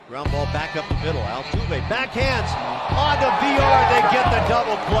Ground ball back up the middle. Altuve backhands on the VR. They get the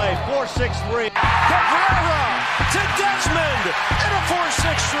double play. 4-6-3. Cabrera to Desmond and a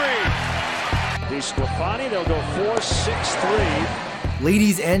 4-6-3. DeSclafani, they'll go 4-6-3.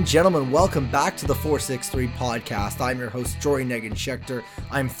 Ladies and gentlemen, welcome back to the 463 podcast. I'm your host, Jori Negin-Shecter.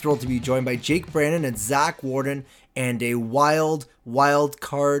 I'm thrilled to be joined by Jake Brannen and Zach Worden, and a wild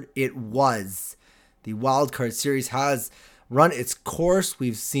card it was. The wild card series has run its course.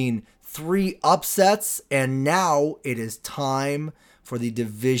 We've seen 3 upsets, and now it is time for the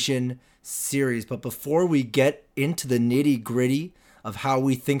division series. But before we get into the nitty-gritty of how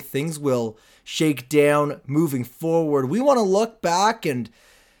we think things will shake down moving forward, we want to look back and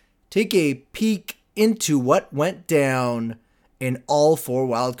take a peek into what went down in all 4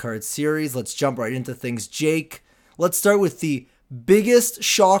 wildcard series. Let's jump right into things. Jake, let's start with the biggest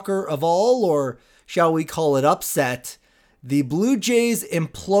shocker of all, or shall we call it upset. The Blue Jays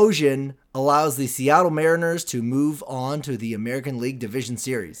implosion allows the Seattle Mariners to move on to the American League Division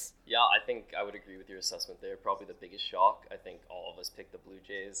Series. Yeah, I think I would agree with your assessment there. Probably the biggest shock. I think all of us picked the Blue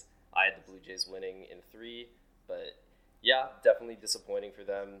Jays. I had the Blue Jays winning in 3, but yeah, definitely disappointing for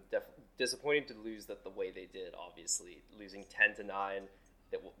them. Disappointing to lose that the way they did, obviously. Losing 10-9,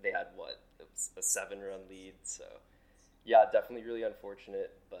 they had, it was a 7-run lead, so yeah, definitely really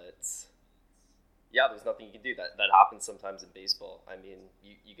unfortunate, but yeah, there's nothing you can do. That happens sometimes in baseball. I mean,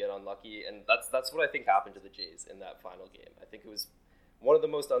 you get unlucky, and that's what I think happened to the Jays in that final game. I think it was one of the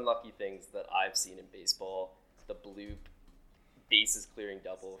most unlucky things that I've seen in baseball. The bloop bases clearing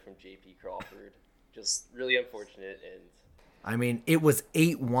double from J.P. Crawford. Just really unfortunate. And I mean, it was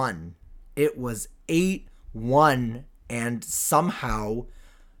 8-1. It was 8-1, and somehow,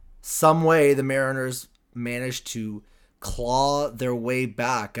 some way, the Mariners managed to claw their way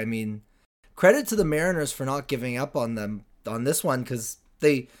back. I mean, credit to the Mariners for not giving up on them on this one, because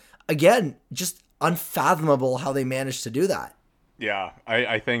they, again, just unfathomable how they managed to do that. Yeah,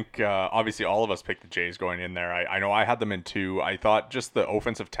 I think obviously all of us picked the Jays going in there. I know I had them in 2. I thought just the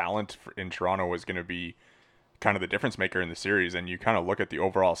offensive talent in Toronto was going to be kind of the difference maker in the series, and you kind of look at the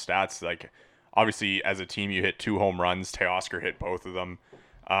overall stats. Like, obviously, as a team, you hit 2 home runs. Teoscar hit both of them.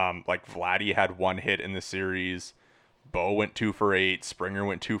 Like, Vladdy had 1 hit in the series. Bo went 2 for 8. Springer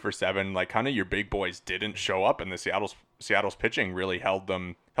went 2 for 7. Like, kind of your big boys didn't show up, and the Seattle's pitching really held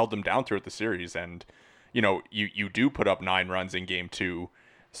them down throughout the series. And you know, you do put up 9 runs in game 2,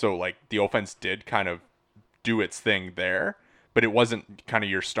 so like the offense did kind of do its thing there, but it wasn't kind of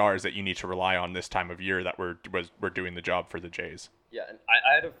your stars that you need to rely on this time of year that were doing the job for the Jays. yeah, and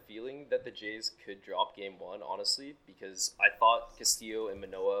I had a feeling that the Jays could drop game 1, honestly, because I thought Castillo and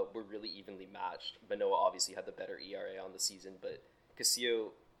Manoah were really evenly matched. Manoah obviously had the better ERA on the season, but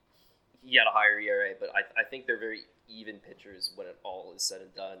Castillo, he had a higher ERA, but I think they're very even pitchers when it all is said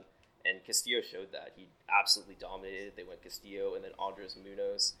and done. And Castillo showed that. He absolutely dominated. They went Castillo and then Andres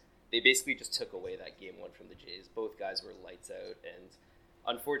Munoz. They basically just took away that game 1 from the Jays. Both guys were lights out. And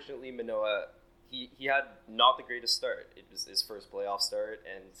unfortunately, Manoah, he had not the greatest start. It was his first playoff start,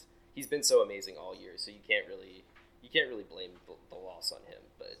 and he's been so amazing all year. So you can't really blame the loss on him.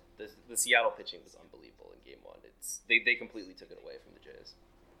 But the Seattle pitching was unbelievable in game 1. They completely took it away from the Jays.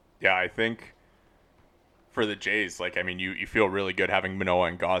 Yeah, I think for the Jays, like, I mean, you feel really good having Manoah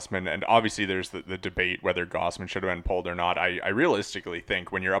and Gausman, and obviously there's the debate whether Gausman should have been pulled or not. I realistically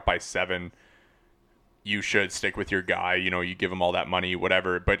think when you're up by 7, you should stick with your guy. You know, you give him all that money,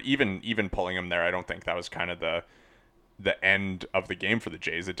 whatever. But even pulling him there, I don't think that was kind of the end of the game for the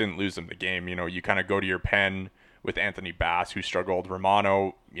Jays. It didn't lose them the game. You know, you kind of go to your pen with Anthony Bass, who struggled.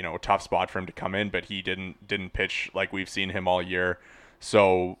 Romano, you know, tough spot for him to come in, but he didn't pitch like we've seen him all year.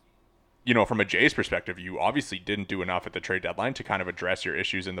 So, you know, from a Jays perspective, you obviously didn't do enough at the trade deadline to kind of address your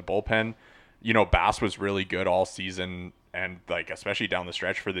issues in the bullpen. You know, Bass was really good all season, and like especially down the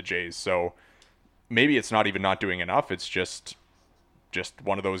stretch for the Jays. So maybe it's not even not doing enough. It's just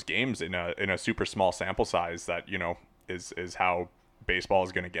one of those games in a super small sample size that, you know, is how baseball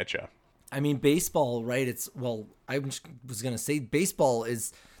is going to get you. I mean, baseball, right? I was going to say baseball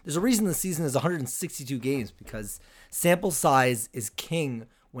is, there's a reason the season is 162 games, because sample size is king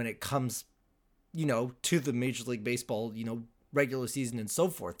when it comes, you know, to the Major League Baseball, you know, regular season and so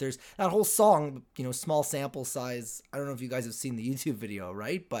forth. There's that whole song, you know, small sample size. I don't know if you guys have seen the YouTube video,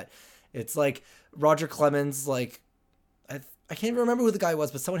 right? But it's like Roger Clemens, like, I can't even remember who the guy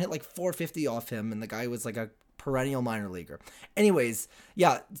was, but someone hit like 450 off him, and the guy was like a perennial minor leaguer. Anyways,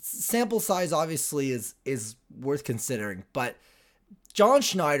 yeah, sample size obviously is worth considering, but John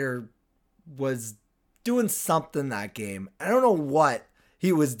Schneider was doing something that game. I don't know what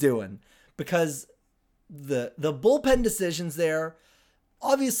he was doing, because the bullpen decisions there,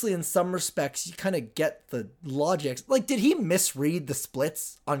 obviously in some respects you kind of get the logic. Like, did he misread the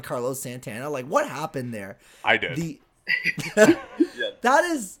splits on Carlos Santana? Like, what happened there? I did.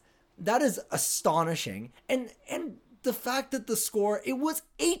 That is astonishing. And the fact that the score, it was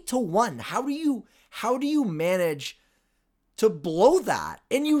 8-1. How do you manage to blow that?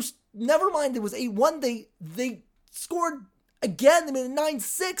 And you never mind, it was 8-1. They scored again. They made it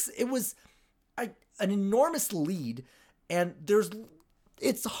 9-6. It was an enormous lead, and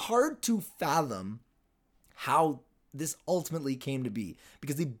it's hard to fathom how this ultimately came to be,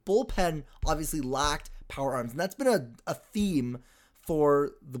 because the bullpen obviously lacked power arms, and that's been a theme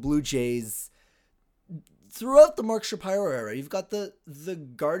for the Blue Jays throughout the Mark Shapiro era. You've got the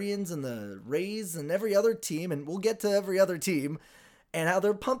Guardians and the Rays and every other team, and we'll get to every other team, and how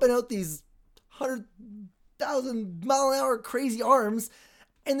they're pumping out these 100,000 mile an hour crazy arms,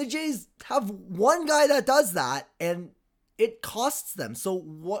 and the Jays have one guy that does that, and it costs them. So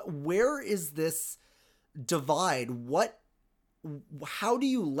where is this divide? How do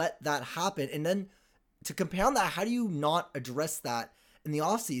you let that happen? And then to compound that, how do you not address that in the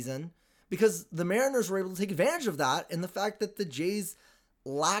offseason? Because the Mariners were able to take advantage of that, and the fact that the Jays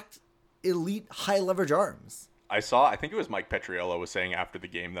lacked elite high leverage arms. I think it was Mike Petriello was saying after the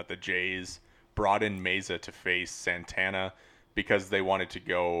game that the Jays brought in Meza to face Santana because they wanted to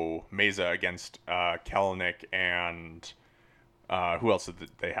go Meza against Kelenic and who else did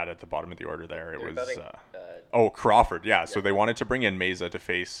they had at the bottom of the order there? It was Crawford. Yeah, so they wanted to bring in Meza to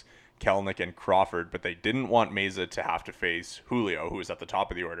face Kelenic and Crawford, but they didn't want Meza to have to face Julio, who was at the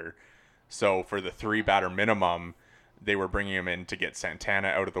top of the order. So for the 3-batter minimum, they were bringing him in to get Santana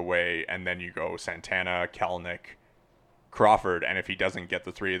out of the way, and then you go Santana, Kelenic, Crawford, and if he doesn't get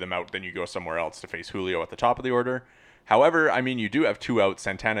the 3 of them out, then you go somewhere else to face Julio at the top of the order. However, I mean, you do have 2 outs.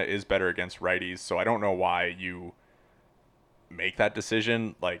 Santana is better against righties, so I don't know why you make that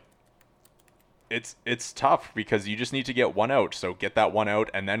decision. Like, it's tough because you just need to get 1 out, so get that 1 out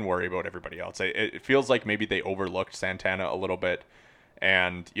and then worry about everybody else. It feels like maybe they overlooked Santana a little bit,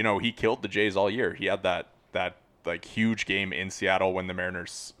 and he killed the Jays all year. He had that like huge game in Seattle when the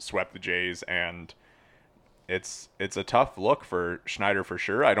Mariners swept the Jays, and it's a tough look for Schneider for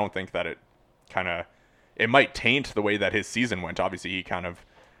sure. I don't think that it might taint the way that his season went. Obviously, he kind of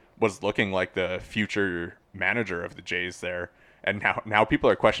was looking like the future manager of the Jays there. And now people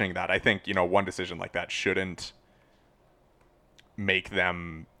are questioning that. I think, one decision like that shouldn't make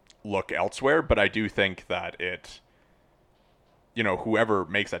them look elsewhere. But I do think that whoever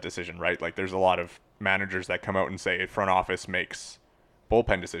makes that decision, right? Like, there's a lot of managers that come out and say front office makes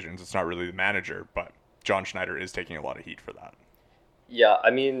bullpen decisions. It's not really the manager, but John Schneider is taking a lot of heat for that. Yeah, I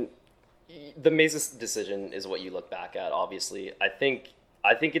mean, the Mesa decision is what you look back at, obviously. I think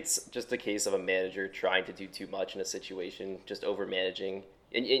it's just a case of a manager trying to do too much in a situation, just over managing.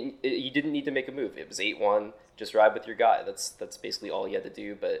 And you didn't need to make a move. It was 8-1. Just ride with your guy. That's basically all he had to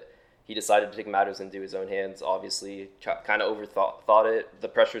do. But he decided to take matters into his own hands, obviously. Kind of overthought it. The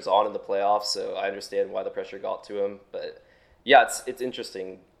pressure's on in the playoffs, so I understand why the pressure got to him. But yeah, it's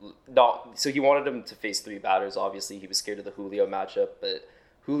interesting. So he wanted him to face 3 batters. Obviously, he was scared of the Julio matchup. But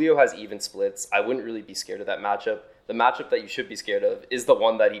Julio has even splits. I wouldn't really be scared of that matchup. The matchup that you should be scared of is the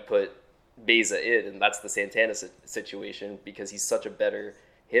one that he put Meza in, and that's the Santana situation, because he's such a better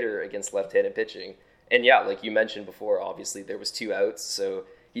hitter against left-handed pitching. And yeah, like you mentioned before, obviously there was 2 outs, so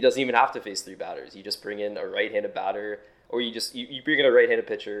he doesn't even have to face 3 batters. You just bring in a right-handed batter, or you bring in a right-handed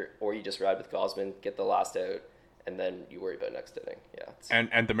pitcher, or you just ride with Gausman, get the last out, and then you worry about next inning. Yeah.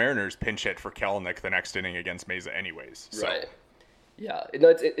 And the Mariners pinch hit for Kelenic the next inning against Meza anyways. So. Right. Yeah,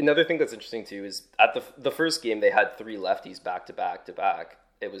 another thing that's interesting too is at the first game they had 3 lefties back to back to back.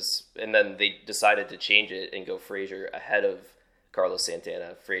 And then they decided to change it and go Frazier ahead of Carlos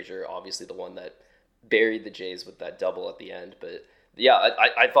Santana. Frazier, obviously the one that buried the Jays with that double at the end. But yeah,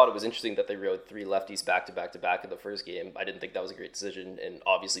 I thought it was interesting that they rode 3 lefties back to back to back in the first game. I didn't think that was a great decision, and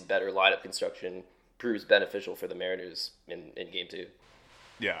obviously better lineup construction proves beneficial for the Mariners in game 2.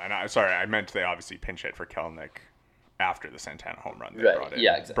 Yeah, and I meant they obviously pinch hit for Kelenic after the Santana home run. They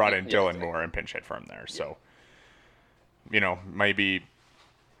brought in Dylan Moore and pinch hit for him there. So, maybe,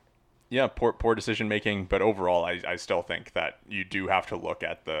 poor decision making, but overall, I still think that you do have to look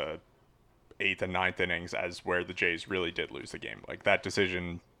at the 8th and 9th innings as where the Jays really did lose the game. Like, that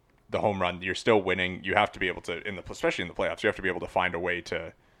decision, the home run, you're still winning. You have to be able to, especially in the playoffs, you have to be able to find a way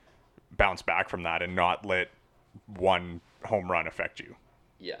to bounce back from that and not let one home run affect you.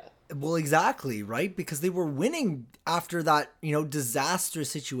 Yeah. Well, exactly, right? Because they were winning after that, disastrous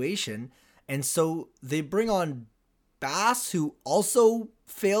situation. And so they bring on Bass, who also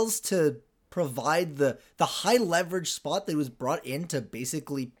fails to provide the high leverage spot that he was brought in to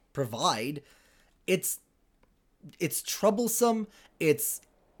basically provide, it's troublesome. It's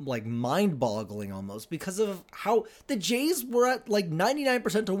like mind-boggling almost because of how the Jays were at like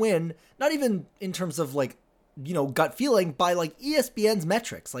 99% to win, not even in terms of like, gut feeling, by like ESPN's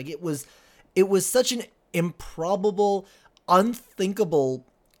metrics. Like it was such an improbable, unthinkable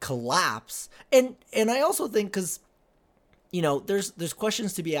collapse. And I also think, because there's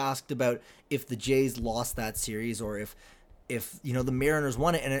questions to be asked about if the Jays lost that series or if the Mariners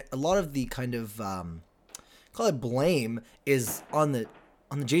won it, and a lot of the kind of call it blame is on the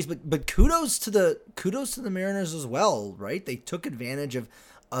Jays, but kudos to the Mariners as well, right? They took advantage of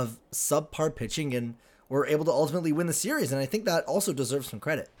subpar pitching and were able to ultimately win the series, and I think that also deserves some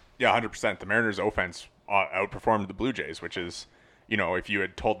credit. Yeah, 100%. The Mariners' offense outperformed the Blue Jays, which is, if you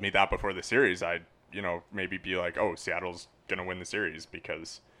had told me that before the series, I'd, maybe be like, oh, Seattle's going to win the series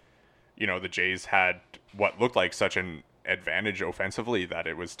because, the Jays had what looked like such an advantage offensively that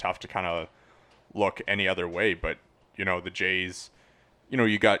it was tough to kind of look any other way. But, the Jays,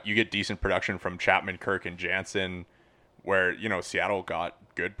 you get decent production from Chapman, Kirk, and Jansen, where, Seattle got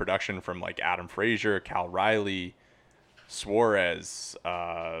good production from like Adam Frazier, Cal Riley, Suarez,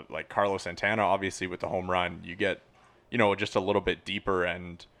 like Carlos Santana, obviously with the home run. You get, just a little bit deeper,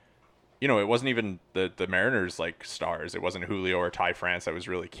 and, it wasn't even the Mariners like stars. It wasn't Julio or Ty France that was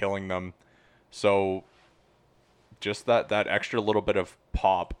really killing them. So just that extra little bit of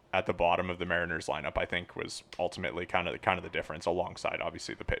pop at the bottom of the Mariners lineup, I think, was ultimately kind of the difference, alongside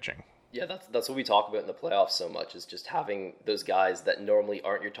obviously the pitching. Yeah, that's what we talk about in the playoffs so much, is just having those guys that normally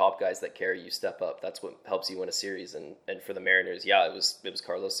aren't your top guys that carry you step up. That's what helps you win a series. And for the Mariners, yeah, it was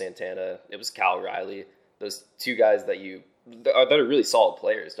Carlos Santana, it was Cal Riley, those two guys that are really solid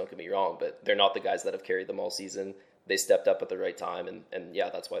players, don't get me wrong, but they're not the guys that have carried them all season. They stepped up at the right time, and yeah,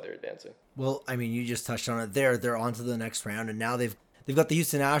 that's why they're advancing. Well, I mean, you just touched on it there. They're on to the next round, and now they've got the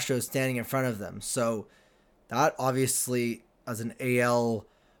Houston Astros standing in front of them. So that obviously, as an AL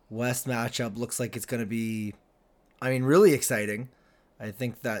West matchup, looks like it's going to be, really exciting. I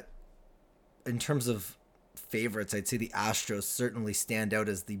think that in terms of favorites, I'd say the Astros certainly stand out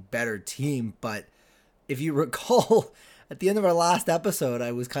as the better team. But if you recall, at the end of our last episode,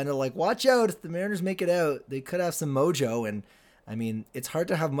 I was kind of like, watch out, if the Mariners make it out, they could have some mojo. And it's hard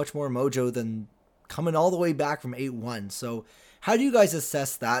to have much more mojo than coming all the way back from 8-1. So how do you guys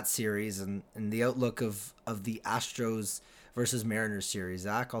assess that series and the outlook of the Astros versus Mariners series?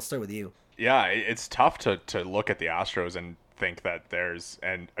 Zach, I'll start with you. Yeah, it's tough to look at the Astros and think that there's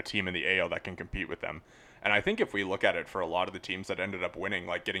a team in the AL that can compete with them. And I think if we look at it for a lot of the teams that ended up winning,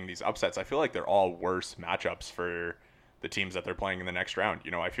 like getting these upsets, I feel like they're all worse matchups for the teams that they're playing in the next round.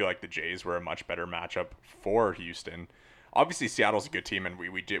 I feel like the Jays were a much better matchup for Houston. Obviously, Seattle's a good team, and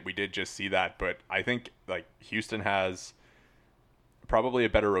we did just see that. But I think like Houston has probably a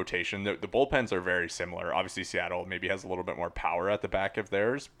better rotation. The bullpens are very similar. Obviously, Seattle maybe has a little bit more power at the back of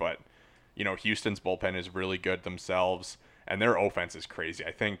theirs, but Houston's bullpen is really good themselves, and their offense is crazy.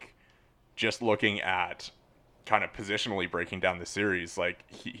 I think just looking at kind of positionally breaking down the series, like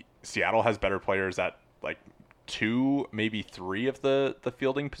Seattle has better players at like 2, maybe 3 of the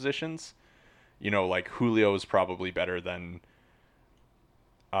fielding positions. Like Julio is probably better than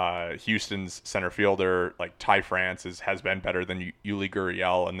Houston's center fielder. Like Ty France has been better than Yuli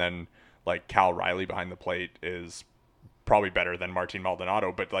Gurriel, and then like Cal Riley behind the plate is probably better than Martin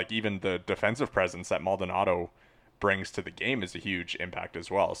Maldonado. But like even the defensive presence that Maldonado brings to the game is a huge impact as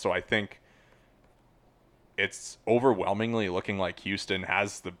well. So I think it's overwhelmingly looking like Houston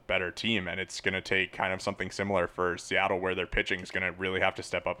has the better team, and it's going to take kind of something similar for Seattle, where their pitching is going to really have to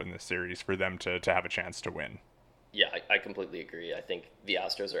step up in this series for them to have a chance to win. Yeah, I completely agree. I think the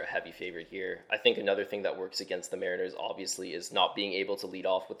Astros are a heavy favorite here. I think another thing that works against the Mariners, obviously, is not being able to lead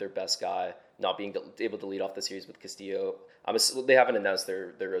off with their best guy, not being able to lead off the series with Castillo. They haven't announced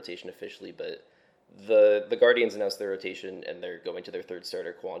their rotation officially, but the Guardians announced their rotation, and they're going to their third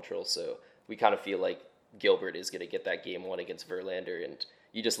starter, Quantrill. So we kind of feel like Gilbert is going to get that game 1 against Verlander, and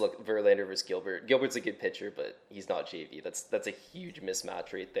you just look Verlander versus Gilbert. Gilbert's a good pitcher, but he's not JV. That's a huge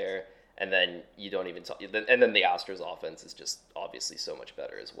mismatch right there. And then you don't even talk. And then the Astros offense is just obviously so much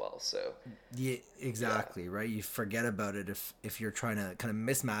better as well. So yeah, exactly, right. You forget about it if you're trying to kind of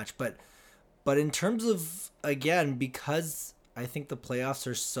mismatch. But in terms of, again, because I think the playoffs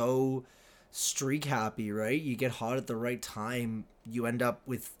are so streak happy, right? You get hot at the right time. You end up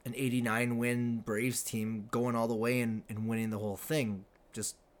with an 89 win Braves team going all the way and winning the whole thing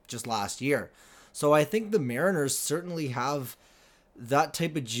just last year. So I think the Mariners certainly have that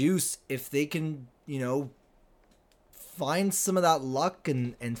type of juice if they can, find some of that luck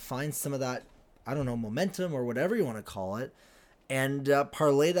and find some of that, I don't know, momentum or whatever you want to call it, and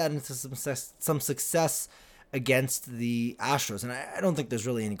parlay that into some success against the Astros. And I don't think there's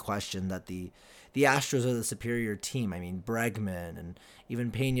really any question that the Astros are the superior team. I mean, Bregman and even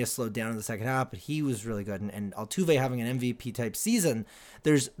Pena slowed down in the second half, but he was really good. And Altuve having an MVP type season,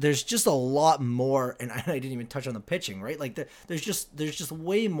 there's just a lot more. And I didn't even touch on the pitching, right? Like there's just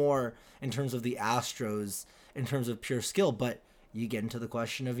way more in terms of the Astros in terms of pure skill. But you get into the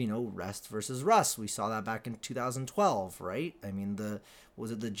question of, rest versus rust. We saw that back in 2012, right? I mean,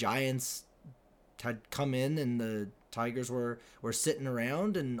 the Giants had come in and the Tigers were sitting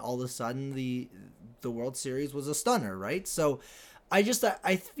around, and all of a sudden the World Series was a stunner, right? So I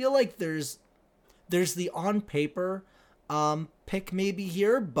feel like there's the on paper pick maybe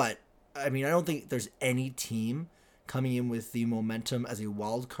here, but I mean, I don't think there's any team coming in with the momentum as a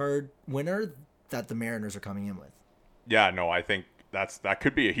wild card winner that the Mariners are coming in with. Yeah, no, I think that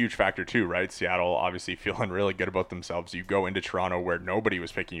could be a huge factor too, right? Seattle obviously feeling really good about themselves. You go into Toronto where nobody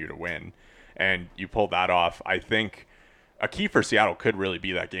was picking you to win, and you pull that off. I think a key for Seattle could really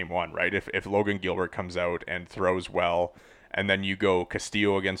be that game one, right? If Logan Gilbert comes out and throws well, and then you go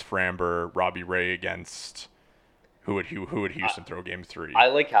Castillo against Framber, Robbie Ray against who would Houston throw game 3? I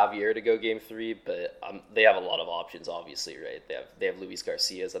like Javier to go game 3, but they have a lot of options, obviously, right? They have Luis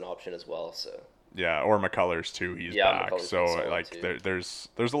Garcia as an option as well, so. Yeah, or McCullers too. He's back, so like there's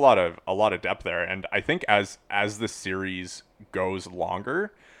a lot of depth there, and I think as the series goes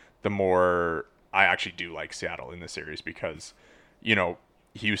longer, the more I actually do like Seattle in the series, because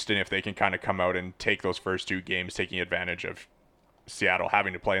Houston, if they can kind of come out and take those first 2 games, taking advantage of Seattle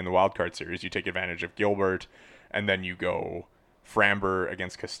having to play in the wild card series, you take advantage of Gilbert, and then you go Framber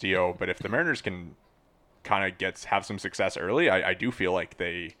against Castillo. But if the Mariners can kind of have some success early, I do feel like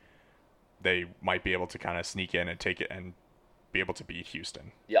they might be able to kind of sneak in and take it and be able to beat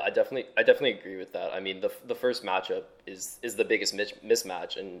Houston. Yeah, I definitely agree with that. I mean, the first matchup is the biggest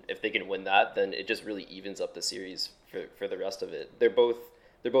mismatch, and if they can win that, then it just really evens up the series for the rest of it. They're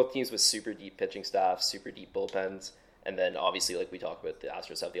both teams with super deep pitching staffs, super deep bullpens, and then obviously, like we talked about, the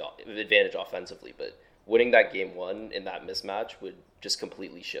Astros have the advantage offensively, but winning that game 1 in that mismatch would just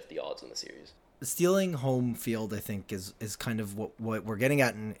completely shift the odds in the series. Stealing home field, I think, is kind of what we're getting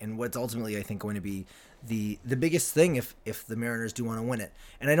at, and what's ultimately, I think, going to be the biggest thing if the Mariners do want to win it.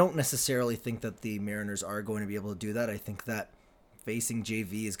 And I don't necessarily think that the Mariners are going to be able to do that. I think that facing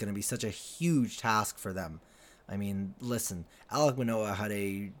JV is going to be such a huge task for them. I mean, listen, Alek Manoah had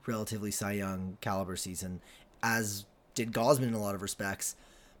a relatively Cy Young caliber season, as did Gausman in a lot of respects.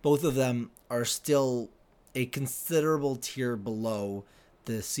 Both of them are still a considerable tier below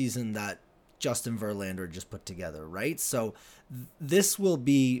the season that Justin Verlander just put together, right? So this will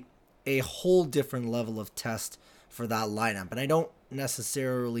be a whole different level of test for that lineup. And I don't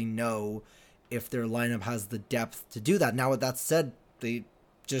necessarily know if their lineup has the depth to do that. Now, with that said, they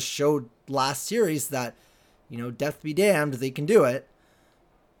just showed last series that, depth be damned, they can do it.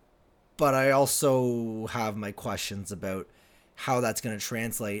 But I also have my questions about how that's going to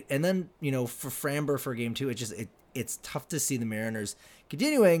translate. And then, for Framber for game 2, it's tough to see the Mariners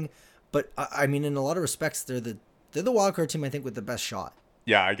continuing. But I mean, in a lot of respects, they're the wildcard team, I think, with the best shot.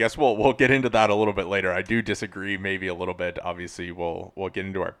 Yeah, I guess we'll get into that a little bit later. I do disagree maybe a little bit. Obviously, we'll get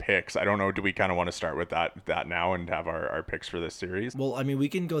into our picks. I don't know, do we kind of want to start with that now and have our picks for this series? Well, I mean, we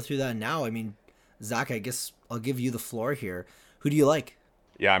can go through that now. I mean, Zach, I guess I'll give you the floor here. Who do you like?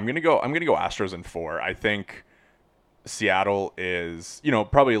 Yeah, I'm gonna go Astros in 4. I think Seattle is,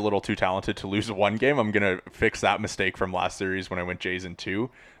 probably a little too talented to lose one game. I'm going to fix that mistake from last series when I went Jays in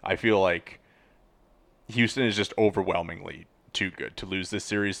 2. I feel like Houston is just overwhelmingly too good to lose this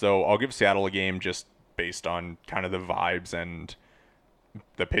series, though. I'll give Seattle a game just based on kind of the vibes and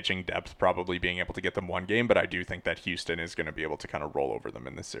the pitching depth probably being able to get them one game, but I do think that Houston is going to be able to kind of roll over them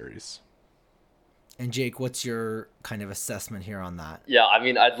in this series. And Jake, what's your kind of assessment here on that? Yeah, I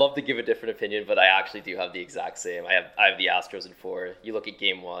mean, I'd love to give a different opinion, but I actually do have the exact same. I have the Astros in 4. You look at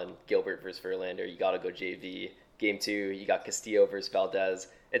game 1, Gilbert versus Verlander, you got to go JV. Game 2, you got Castillo versus Valdez.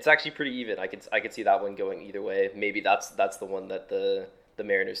 It's actually pretty even. I could see that one going either way. Maybe that's the one that the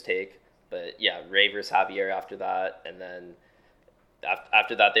Mariners take. But yeah, Ray versus Javier after that, and then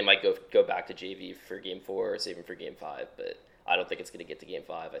after that they might go back to JV for game 4 or save him for game 5. But I don't think it's going to get to game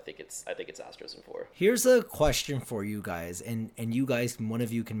 5. I think it's Astros in 4. Here's a question for you guys, and you guys, one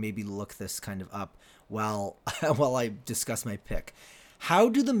of you can maybe look this kind of up while I discuss my pick. How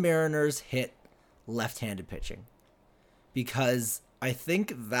do the Mariners hit left-handed pitching? Because I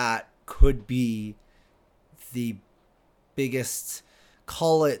think that could be the biggest,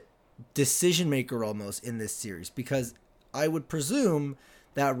 call it decision maker almost in this series, because I would presume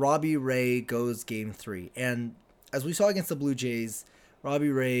that Robbie Ray goes game 3. And as we saw against the Blue Jays, Robbie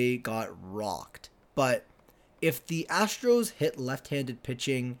Ray got rocked. But if the Astros hit left-handed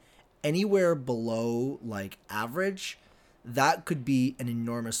pitching anywhere below like average, that could be an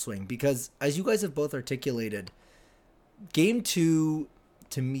enormous swing, because as you guys have both articulated, game 2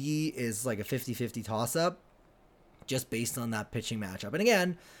 to me is like a 50-50 toss-up just based on that pitching matchup. And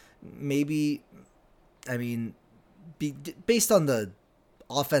again, maybe, I mean, based on the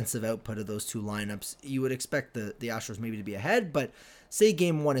offensive output of those two lineups, you would expect the Astros maybe to be ahead, but say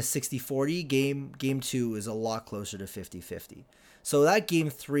game 1 is 60-40, game 2 is a lot closer to 50-50. So that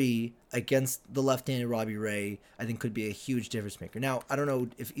game 3 against the left-handed Robbie Ray, I think could be a huge difference maker. Now, I don't know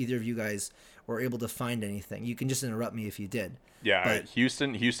if either of you guys were able to find anything. You can just interrupt me if you did. Yeah, but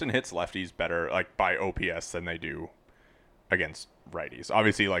Houston hits lefties better, like by OPS, than they do against righties.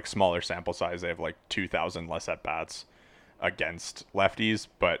 Obviously, like smaller sample size, they have like 2,000 less at bats against lefties,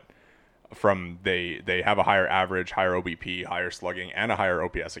 but they have a higher average, higher OBP, higher slugging, and a higher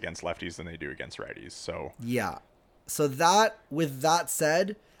OPS against lefties than they do against righties. So yeah. So that, with that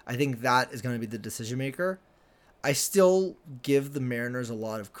said, I think that is going to be the decision maker. I still give the Mariners a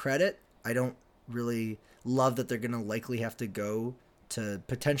lot of credit. I don't really love that they're going to likely have to go to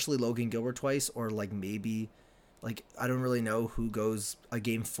potentially Logan Gilbert twice, or like maybe, like, I don't really know who goes a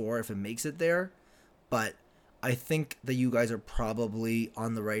game 4 if it makes it there, but I think that you guys are probably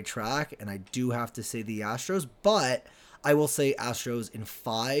on the right track, and I do have to say the Astros, but I will say Astros in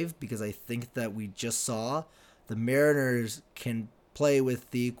 5, because I think that we just saw the Mariners can play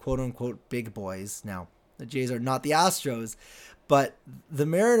with the quote-unquote big boys. Now, the Jays are not the Astros, but the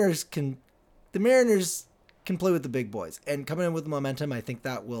Mariners can play with the big boys. And coming in with momentum, I think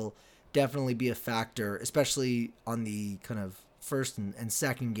that will definitely be a factor, especially on the kind of first and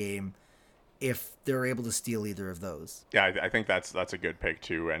second game, if they're able to steal either of those. Yeah, I think that's a good pick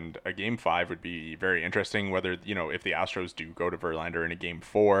too. And a game 5 would be very interesting, whether, if the Astros do go to Verlander in a game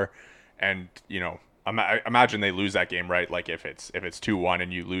 4, and, I imagine they lose that game, right? Like if it's 2-1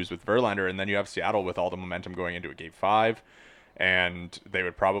 and you lose with Verlander, and then you have Seattle with all the momentum going into a game 5, and they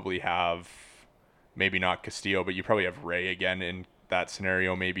would probably have maybe not Castillo, but you probably have Ray again in that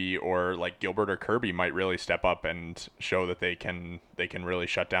scenario maybe, or like Gilbert or Kirby might really step up and show that they can really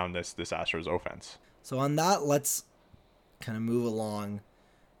shut down this Astros offense. So on that, let's kind of move along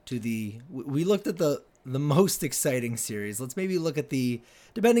to we looked at the most exciting series. Let's maybe look at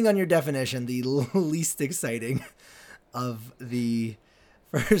depending on your definition, the least exciting of the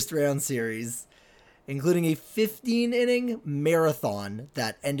first round series, including a 15-inning marathon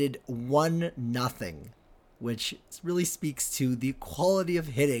that ended 1-0, which really speaks to the quality of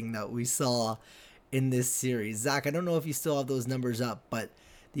hitting that we saw in this series. Zach, I don't know if you still have those numbers up, but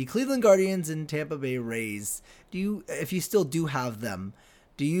the Cleveland Guardians and Tampa Bay Rays, if you still do have them,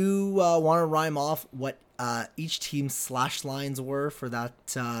 do you want to rhyme off what each team's slash lines were for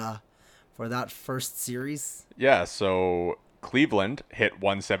that first series? Yeah, so Cleveland hit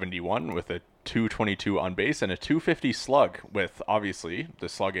 171 with a 222 on base and a 250 slug, with obviously the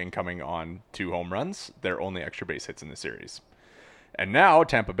slugging coming on 2 home runs, their only extra base hits in the series. And now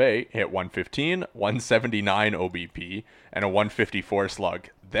Tampa Bay hit 115, 179 OBP, and a 154 slug,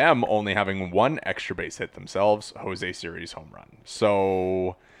 them only having 1 extra base hit themselves, Jose Siri's home run.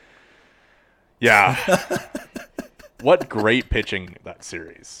 So, yeah. What great pitching that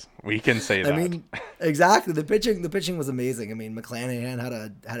series. We can say that. I mean, exactly. The pitching was amazing. I mean,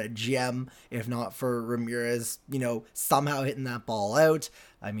 McClanahan had a gem, if not for Ramirez, somehow hitting that ball out.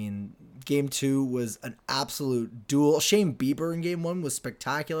 I mean, game 2 was an absolute duel. Shane Bieber in game 1 was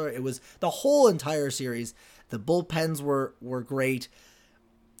spectacular. It was the whole entire series. The bullpens were great.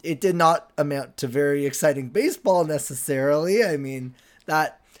 It did not amount to very exciting baseball necessarily. I mean,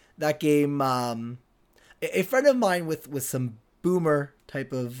 that game, a friend of mine with some boomer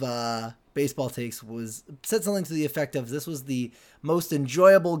type of baseball takes said something to the effect of, this was the most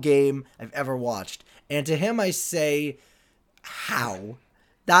enjoyable game I've ever watched. And to him, I say, how?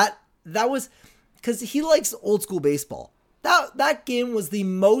 That was because he likes old school baseball. That game was the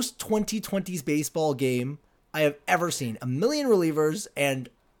most 2020s baseball game I have ever seen. 1 million relievers and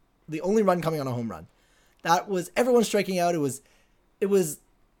the only run coming on a home run. That was everyone striking out. It was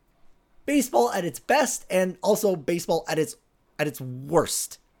baseball at its best and also baseball at its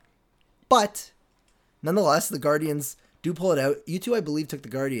worst. But nonetheless, the Guardians do pull it out. You two, I believe, took the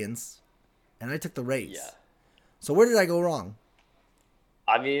Guardians, and I took the Rays. Yeah. So where did I go wrong?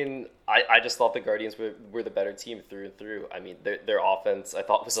 I mean, I just thought the Guardians were the better team through and through. I mean, their offense I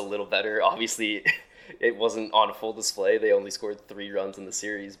thought was a little better. Obviously, it wasn't on full display. They only scored 3 runs in the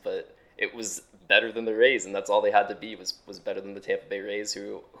series, but it was better than the Rays, and that's all they had to be was better than the Tampa Bay Rays,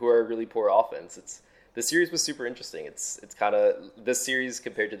 who are a really poor offense. The series was super interesting. It's kind of, this series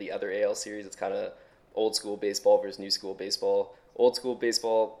compared to the other AL series, it's kind of old school baseball versus new school baseball. Old school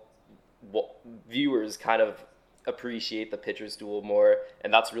baseball viewers kind of appreciate the pitcher's duel more,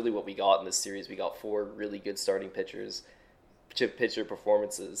 and that's really what we got in this series. We got 4 really good starting pitchers, pitcher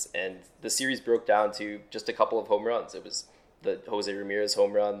performances, and the series broke down to just a couple of home runs. It was the Jose Ramirez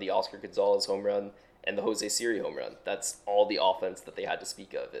home run, the Oscar Gonzalez home run, and the Jose Siri home run. That's all the offense that they had to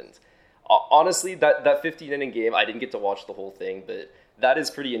speak of. And honestly, that 15-inning game, I didn't get to watch the whole thing, but that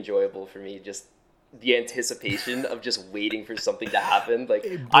is pretty enjoyable for me. Just the anticipation of just waiting for something to happen. Like,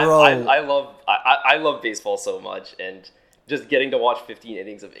 I love baseball so much, and just getting to watch 15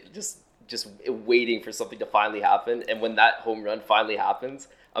 innings of it, just waiting for something to finally happen. And when that home run finally happens,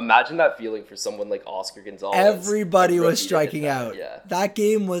 imagine that feeling for someone like Oscar Gonzalez. Everybody was striking out. Yeah. That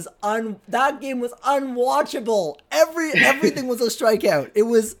game was unwatchable. Everything was a strikeout. It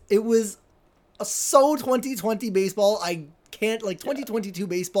was so 2020 baseball. I can't, 2022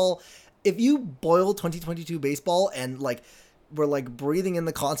 baseball. If you boil 2022 baseball and we're breathing in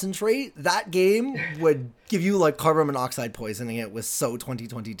the concentrate, that game would give you carbon monoxide poisoning. It was so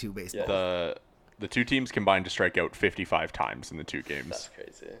 2022 baseball. Yeah. The two teams combined to strike out 55 times in the 2 games. That's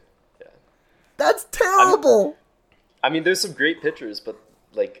crazy. Yeah. That's terrible. I mean, there's some great pitchers, but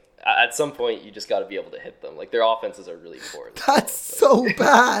at some point you just got to be able to hit them. Their offenses are really poor. That's so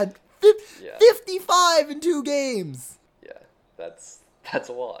bad. 55 in 2 games. Yeah, that's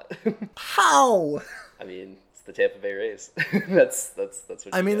a lot. How? I mean, it's the Tampa Bay Rays. that's what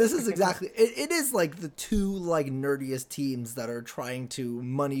I mean, this is exactly it is the 2 nerdiest teams that are trying to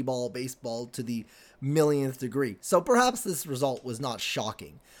moneyball baseball to the millionth degree. So perhaps this result was not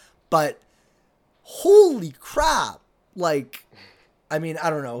shocking, but holy crap. I mean, I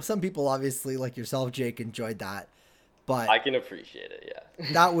don't know. Some people obviously like yourself, Jake, enjoyed that. But I can appreciate it,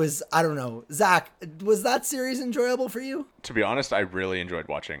 yeah. That was, I don't know. Zach, was that series enjoyable for you? To be honest, I really enjoyed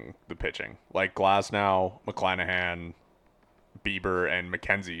watching the pitching. Glasnow, McClanahan, Bieber, and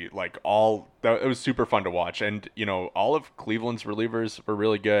McKenzie, it was super fun to watch. And, all of Cleveland's relievers were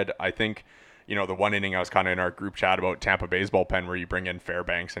really good. I think, the one inning I was kind of in our group chat about Tampa Bay's bullpen where you bring in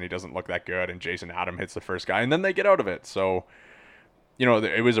Fairbanks and he doesn't look that good, and Jason Adam hits the first guy, and then they get out of it. So,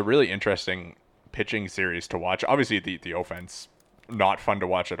 it was a really interesting pitching series to watch. Obviously the offense not fun to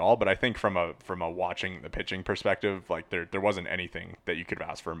watch at all, but I think from a watching the pitching perspective, there wasn't anything that you could have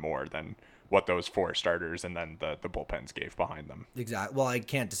asked for more than what those 4 starters and then the bullpens gave behind them. Exactly. Well, I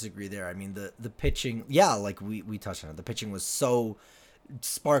can't disagree there. I mean, the pitching, yeah, we touched on it. The pitching was so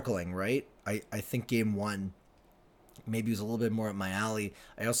sparkling, right? I think game 1 maybe was a little bit more up my alley.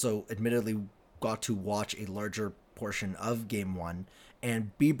 I also admittedly got to watch a larger portion of game 1,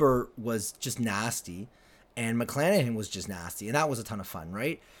 and Bieber was just nasty, and McClanahan was just nasty, and that was a ton of fun,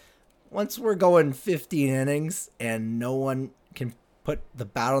 right? Once we're going 15 innings and no one can put the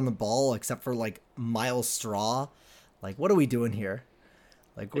bat on the ball except for Miles Straw, what are we doing here?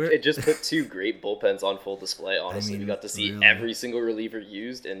 It just put 2 great bullpens on full display. Honestly, we got to see every single reliever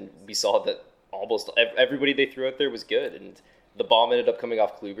used, and we saw that almost everybody they threw out there was good. And the bomb ended up coming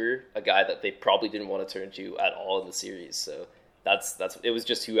off Kluber, a guy that they probably didn't want to turn to at all in the series. So that's it was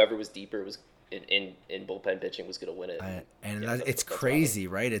just whoever was deeper was in bullpen pitching was going to win it. It's crazy,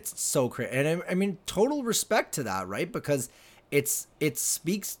 right? It's so crazy. And I mean, total respect to that, right? Because it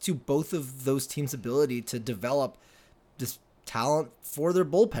speaks to both of those teams' ability to develop this talent for their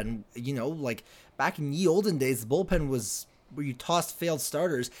bullpen. Back in ye olden days, the bullpen was where you tossed failed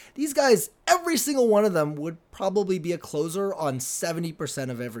starters. These guys, every single one of them would probably be a closer on 70%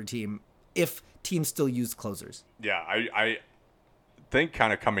 of every team if teams still used closers. Yeah, I think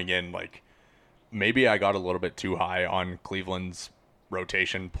kind of coming in, maybe I got a little bit too high on Cleveland's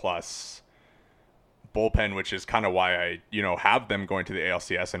rotation plus bullpen, which is kind of why I, have them going to the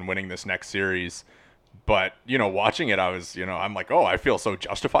ALCS and winning this next series. But, watching it, I was, I'm like, oh, I feel so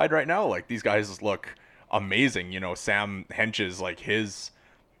justified right now. These guys look amazing. Sam Hench's, his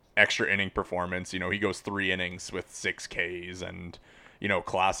extra inning performance, he goes 3 innings with 6 Ks, and,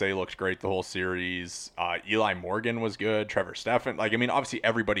 Class A looked great the whole series. Eli Morgan was good. Trevor Stephan, obviously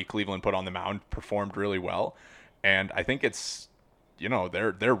everybody Cleveland put on the mound performed really well. And I think it's,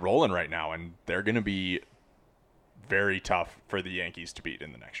 they're rolling right now, and they're going to be very tough for the Yankees to beat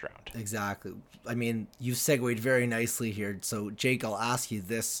in the next round. Exactly. I mean, you segued very nicely here. So, Jake, I'll ask you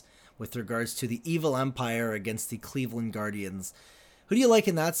this with regards to the Evil Empire against the Cleveland Guardians. Who do you like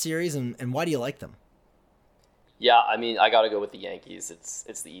in that series, and why do you like them? Yeah, I mean, I got to go with the Yankees.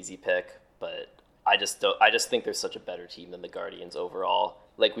 It's the easy pick, but I just think they're such a better team than the Guardians overall.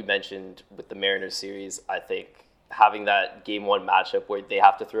 like we mentioned with the Mariners series, I think having that Game 1 matchup where they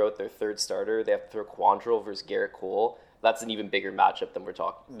have to throw out their third starter, they have to throw Quantrill versus Garrett Cole, that's an even bigger matchup than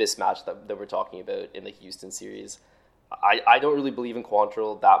mismatch that we're talking about in the Houston series. I don't really believe in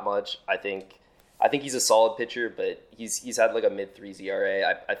Quantrill that much. I think he's a solid pitcher, but he's had like a mid-3s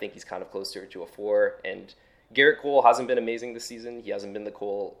ERA. I think he's kind of closer to a 4. And Garrett Cole hasn't been amazing this season. He hasn't been the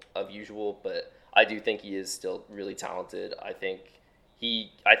Cole of usual, but I do think he is still really talented. I think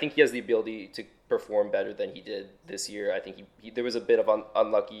he has the ability to perform better than he did this year. I think there was a bit of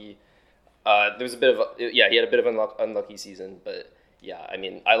unlucky. He had a bit of an unlucky season, but yeah, I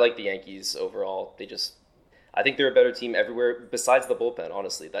mean, I like the Yankees overall. I think they're a better team everywhere besides the bullpen,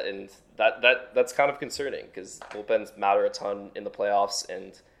 honestly. That's kind of concerning because bullpens matter a ton in the playoffs,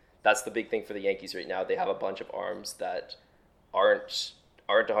 and that's the big thing for the Yankees right now. They have a bunch of arms that aren't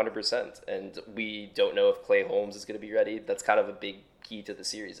 100%, and we don't know if Clay Holmes is going to be ready. That's kind of a big key to the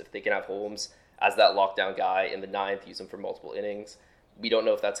series. If they can have Holmes as that lockdown guy in the 9th, use him for multiple innings, we don't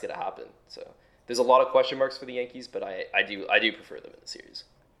know if that's going to happen. So there's a lot of question marks for the Yankees, but I do prefer them in the series.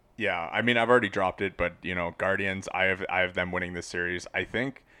 Yeah, I mean, I've already dropped it, but Guardians, I have them winning this series. I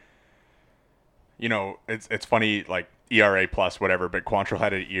think, it's funny, like ERA plus whatever, but Quantrill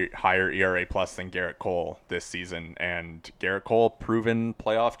had a higher ERA plus than Garrett Cole this season, and Garrett Cole, proven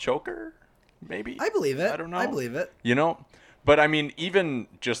playoff choker, maybe. I believe it. I don't know. I believe it. But I mean, even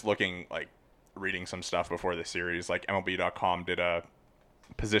just reading some stuff before the series, like MLB.com did a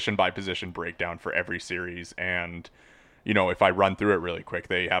position by position breakdown for every series, and if I run through it really quick,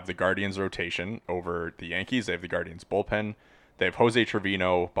 they have the Guardians rotation over the Yankees. They have the Guardians bullpen. They have Jose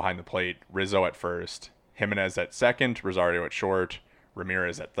Trevino behind the plate, Rizzo at first, Jimenez at second, Rosario at short,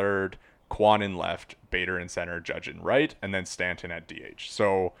 Ramirez at third, Kwan in left, Bader in center, Judge in right, and then Stanton at DH.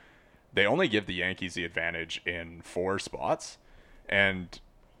 So they only give the Yankees the advantage in 4 spots, and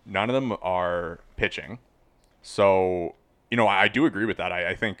none of them are pitching. So, I do agree with that.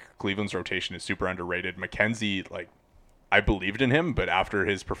 I think Cleveland's rotation is super underrated. McKenzie, I believed in him, but after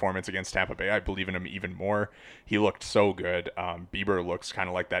his performance against Tampa Bay, I believe in him even more. He looked so good. Bieber looks kind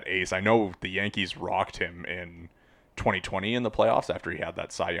of like that ace. I know the Yankees rocked him in 2020 in the playoffs after he had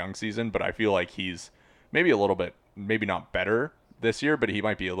that Cy Young season, but I feel like he's maybe a little bit, maybe not better this year, but he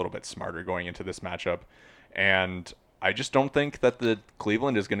might be a little bit smarter going into this matchup. And I just don't think that the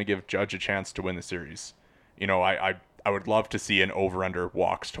Cleveland is going to give Judge a chance to win the series. I would love to see an over-under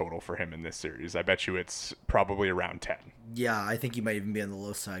walks total for him in this series. I bet you it's probably around 10. Yeah, I think you might even be on the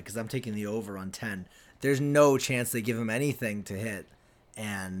low side because I'm taking the over on 10. There's no chance they give him anything to hit.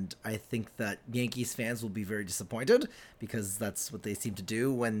 And I think that Yankees fans will be very disappointed because that's what they seem to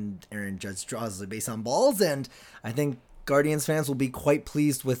do when Aaron Judge draws the base on balls. And I think Guardians fans will be quite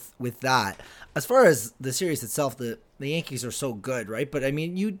pleased with that. As far as the series itself, the Yankees are so good, right? But I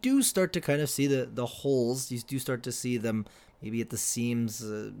mean, you do start to kind of see the holes. You do start to see them maybe at the seams,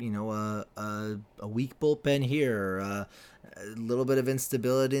 a weak bullpen here, a little bit of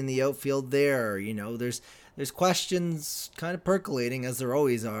instability in the outfield there. There's questions kind of percolating as there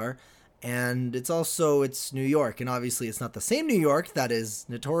always are. And it's New York, and obviously it's not the same New York that is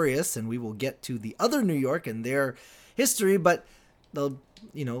notorious, and we will get to the other New York and their history, but the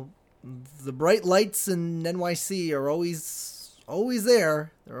bright lights in NYC are always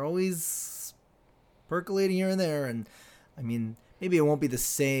there. They're always percolating here and there, and I mean, maybe it won't be the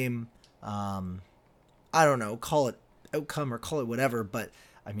same, I don't know, call it outcome or call it whatever, but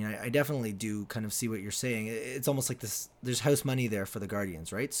I mean, I definitely do kind of see what you're saying. It's almost like there's house money there for the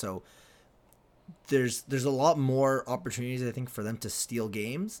Guardians, right? So there's a lot more opportunities, I think, for them to steal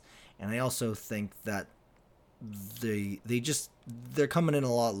games, and I also think that they're coming in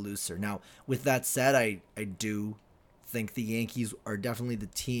a lot looser. Now, with that said, I do think the Yankees are definitely the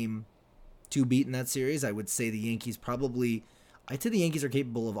team to beat in that series. I would say the Yankees are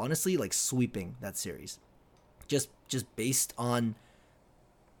capable of honestly sweeping that series. Just based on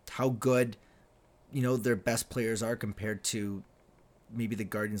how good, their best players are compared to maybe the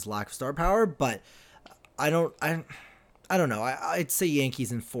Guardians' lack of star power, but I don't know. I'd say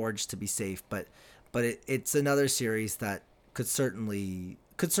Yankees in 4 just to be safe, but it's another series that could certainly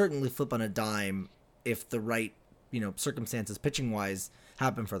flip on a dime if the right, circumstances pitching wise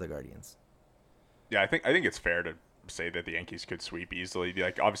happen for the Guardians. Yeah, I think it's fair to say that the Yankees could sweep easily.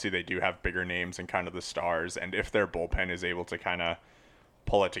 Obviously they do have bigger names and kind of the stars, and if their bullpen is able to kind of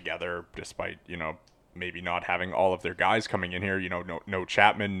pull it together despite, maybe not having all of their guys coming in here, no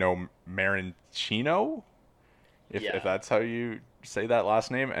Chapman, no Marinchino, if that's how you say that last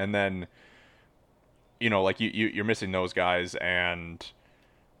name, and then you're missing those guys, and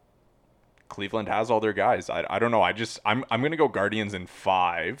Cleveland has all their guys. I don't know. I'm going to go Guardians in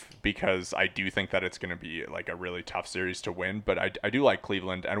 5 because I do think that it's going to be like a really tough series to win, but I do like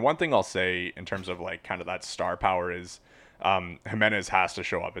Cleveland. And one thing I'll say in terms of like kind of that star power is Jimenez has to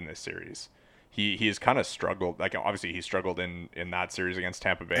show up in this series. He has kind of struggled. Like obviously he struggled in that series against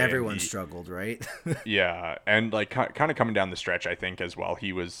Tampa Bay. Everyone struggled, right? Yeah, and like kind of coming down the stretch, I think as well,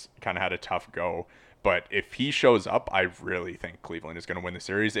 he was kind of had a tough go. But if he shows up, I really think Cleveland is going to win the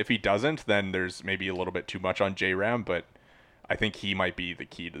series. If he doesn't, then there's maybe a little bit too much on J-Ram, but I think he might be the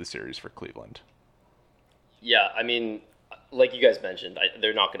key to the series for Cleveland. Yeah, I mean, like you guys mentioned,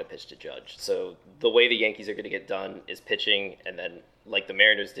 they're not going to pitch to Judge. So the way the Yankees are going to get done is pitching, and then like the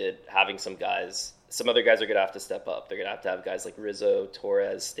Mariners did, having some other guys are going to have to step up. They're going to have guys like Rizzo,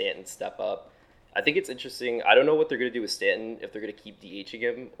 Torres, Stanton step up. I think it's interesting. I don't know what they're going to do with Stanton, if they're going to keep DHing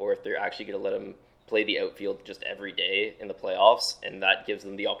him or if they're actually going to let him play the outfield just every day in the playoffs, and that gives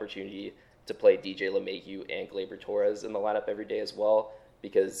them the opportunity to play DJ LeMahieu and Gleyber Torres in the lineup every day as well,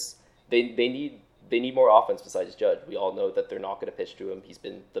 because they need more offense besides Judge. We all know that they're not going to pitch to him. He's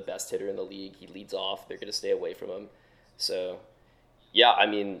been the best hitter in the league. He leads off. They're going to stay away from him. So, yeah, I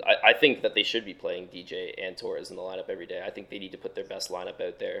mean, I think that they should be playing DJ and Torres in the lineup every day. I think they need to put their best lineup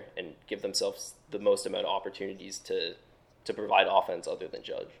out there and give themselves the most amount of opportunities to provide offense other than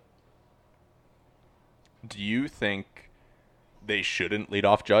Judge. Do you think they shouldn't lead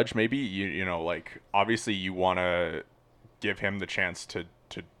off Judge? Maybe you know, like obviously you want to give him the chance to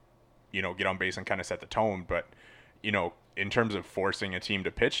get on base and kind of set the tone, but in terms of forcing a team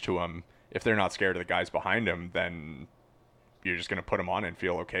to pitch to him, if they're not scared of the guys behind him, then you're just going to put him on and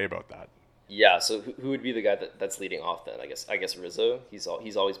feel okay about that. Yeah. So who would be the guy that's leading off then? I guess Rizzo. He's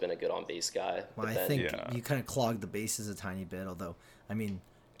always been a good on base guy. Well, I think you kind of clog the bases a tiny bit. Although I mean,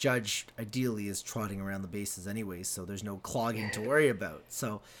 Judge ideally is trotting around the bases anyway, so there's no clogging to worry about.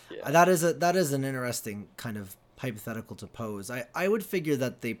 So that is an interesting kind of hypothetical to pose. I would figure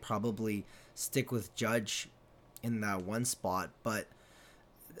that they probably stick with Judge in that one spot, but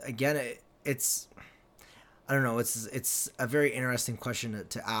again, it's I don't know. It's a very interesting question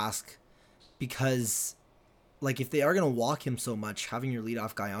to ask, because like if they are going to walk him so much, having your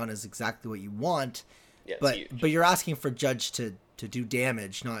leadoff guy on is exactly what you want. Yeah, but you're asking for Judge to do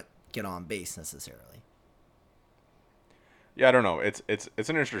damage, not get on base necessarily. Yeah, I don't know. It's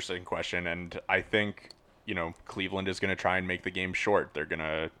an interesting question, and I think Cleveland is going to try and make the game short. They're going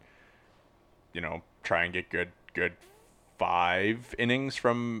to try and get good 5 innings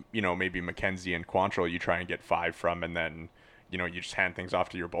from maybe McKenzie and Quantrill. You try and get 5 from, and then you just hand things off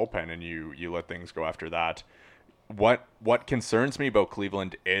to your bullpen and you let things go after that. What concerns me about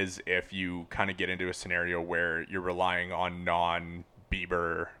Cleveland is if you kind of get into a scenario where you're relying on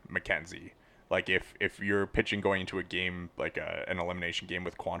non-Bieber McKenzie. Like if you're pitching going into a game like an elimination game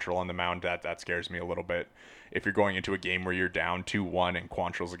with Quantrill on the mound, that scares me a little bit. If you're going into a game where you're down 2-1 and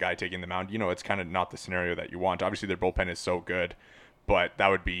Quantrill's the guy taking the mound, it's kind of not the scenario that you want. Obviously their bullpen is so good, but that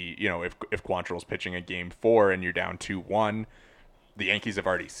would be, if Quantrill's pitching a game 4 and you're down 2-1, the Yankees have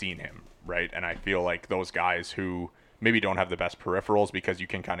already seen him, right? And I feel like those guys who maybe don't have the best peripherals, because you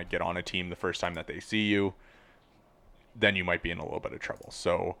can kind of get on a team the first time that they see you, then you might be in a little bit of trouble.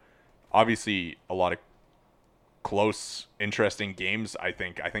 So obviously a lot of close, interesting games. I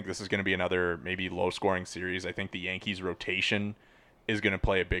think this is going to be another maybe low-scoring series. I think the Yankees' rotation is going to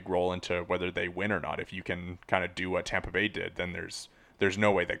play a big role into whether they win or not. If you can kind of do what Tampa Bay did, then there's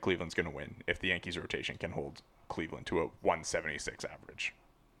no way that Cleveland's going to win if the Yankees' rotation can hold Cleveland to a 176 average.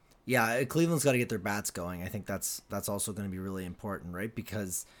 Yeah, Cleveland's got to get their bats going. I think that's also going to be really important, right?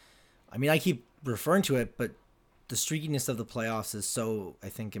 Because, I mean, I keep referring to it, but the streakiness of the playoffs is so, I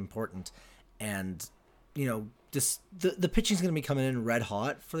think, important. And, just the pitching's going to be coming in red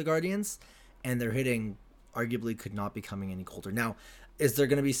hot for the Guardians, and their hitting arguably could not be coming any colder. Now, is there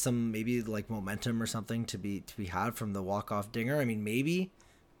going to be some maybe like momentum or something to be had from the walk-off dinger? I mean, maybe,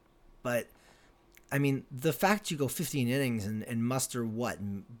 but I mean, the fact you go 15 innings and muster what?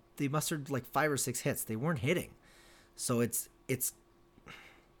 They mustered like 5 or 6 hits. They weren't hitting. So it's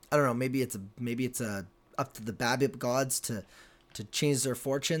I don't know, maybe it's a up to the BABIP gods to change their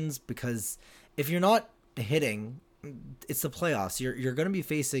fortunes, because if you're not hitting, it's the playoffs. You're going to be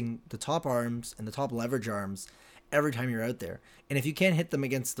facing the top arms and the top leverage arms every time you're out there. And if you can't hit them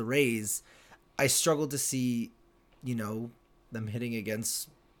against the Rays, I struggle to see, them hitting against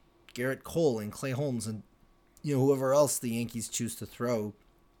Garrett Cole and Clay Holmes and whoever else the Yankees choose to throw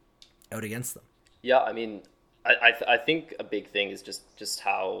out against them. Yeah, I mean, I think a big thing is just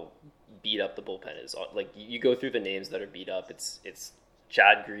how beat up the bullpen is. Like, you go through the names that are beat up. It's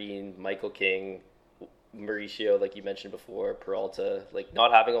Chad Green, Michael King, Mauricio, like you mentioned before, Peralta, like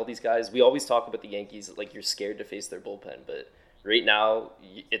not having all these guys. We always talk about the Yankees, like you're scared to face their bullpen, but right now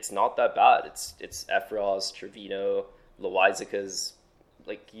it's not that bad. It's Efros, Trevino, Loizaca's,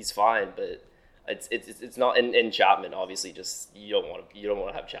 like he's fine, but it's not. And Chapman, obviously, just you don't want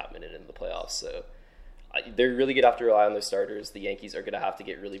to have Chapman in the playoffs. So they're really going to have to rely on their starters. The Yankees are going to have to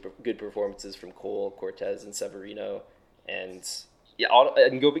get really good performances from Cole, Cortez, and Severino, and. Yeah,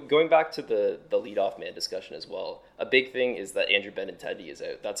 and going back to the leadoff man discussion as well, a big thing is that Andrew Benintendi is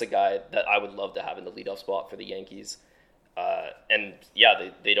out. That's a guy that I would love to have in the leadoff spot for the Yankees. And yeah,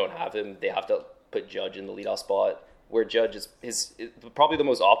 they don't have him. They have to put Judge in the leadoff spot, where Judge is probably the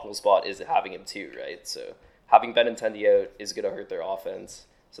most optimal spot is having him too, right? So having Benintendi out is going to hurt their offense.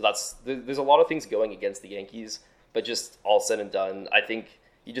 So there's a lot of things going against the Yankees, but just all said and done, I think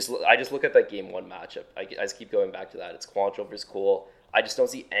I just look at that game one matchup. I just keep going back to that. It's Quantrill versus Cole. I just don't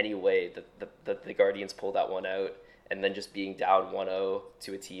see any way that the Guardians pull that one out, and then just being down 1-0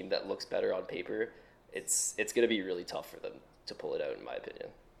 to a team that looks better on paper, it's going to be really tough for them to pull it out, in my opinion.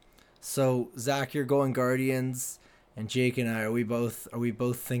 So Zach, you're going Guardians, and Jake and I, are we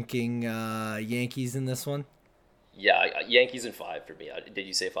both thinking Yankees in this one? Yeah, Yankees in 5 for me. Did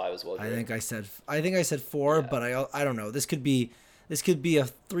you say 5 as well, Jared? I think I said 4, yeah. But I don't know. This could be a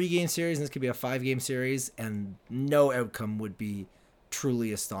 3-game series, and this could be a 5-game series, and no outcome would be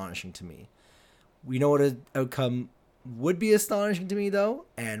truly astonishing to me. We know what an outcome would be astonishing to me, though,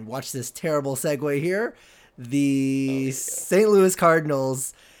 and watch this terrible segue here. The St. Louis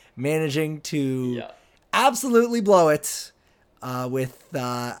Cardinals managing to absolutely blow it with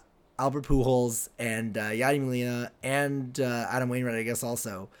Albert Pujols and Yadi Molina and Adam Wainwright, I guess,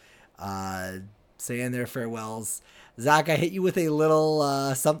 also saying their farewells. Zach, I hit you with a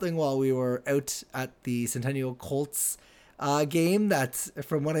little something while we were out at the Centennial Colts game that,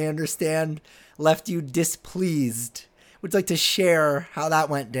 from what I understand, left you displeased. Would you like to share how that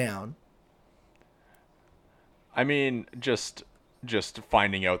went down? I mean, just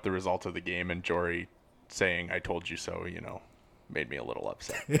finding out the result of the game and Jori saying "I told you so," made me a little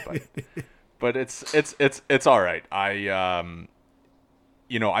upset. But it's all right. I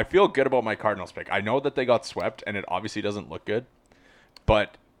feel good about my Cardinals pick. I know that they got swept, and it obviously doesn't look good.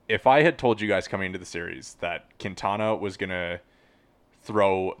 But if I had told you guys coming into the series that Quintana was going to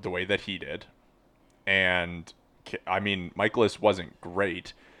throw the way that he did, and I mean, Michaelis wasn't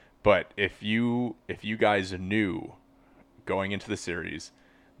great, but if you guys knew going into the series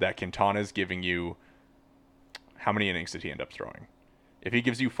that Quintana is giving you, how many innings did he end up throwing? If he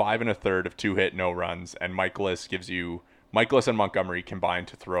gives you 5 1/3 of 2 hit, no runs, and Michaelis and Montgomery combined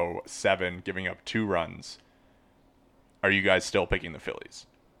to throw 7, giving up 2 runs, are you guys still picking the Phillies?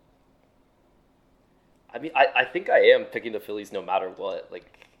 I mean, I think I am picking the Phillies no matter what.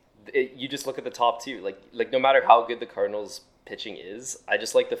 Like, you just look at the top two. Like no matter how good the Cardinals pitching is, I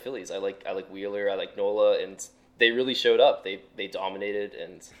just like the Phillies. I like Wheeler, I like Nola, and they really showed up. They dominated,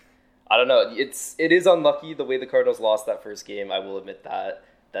 and I don't know. It is unlucky the way the Cardinals lost that first game. I will admit that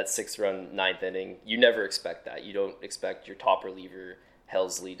 6-run 9th inning. You never expect that. You don't expect your top reliever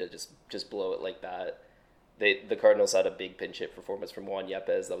Helsley to just blow it like that. The Cardinals had a big pinch hit performance from Juan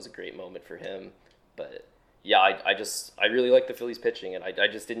Yepes. That was a great moment for him. But yeah, I really like the Phillies pitching, and I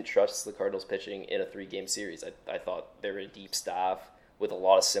just didn't trust the Cardinals pitching in a 3-game series. I thought they were a deep staff with a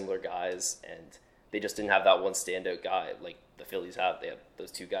lot of similar guys, and they just didn't have that one standout guy like the Phillies have. They have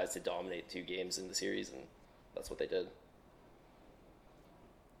those 2 guys to dominate 2 games in the series, and that's what they did.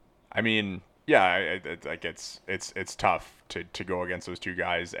 I mean, yeah, like it's tough to go against those 2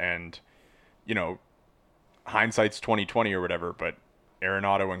 guys, and hindsight's 20/20 or whatever, but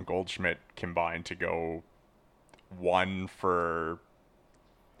Arenado and Goldschmidt combined to go 1 for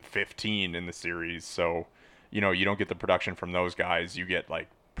 15 in the series. So, you don't get the production from those guys. You get like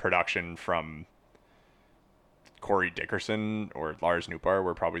production from Corey Dickerson or Lars Nootbaar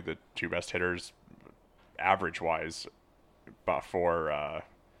were probably the 2 best hitters average wise, but for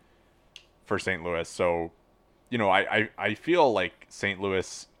St. Louis. So, I feel like St.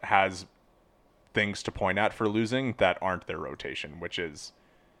 Louis has things to point at for losing that aren't their rotation, which is,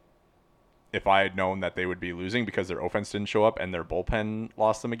 if I had known that they would be losing because their offense didn't show up and their bullpen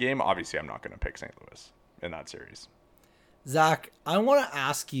lost them a game, obviously I'm not going to pick St. Louis in that series. Zach, I want to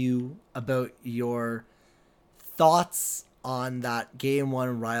ask you about your thoughts on that game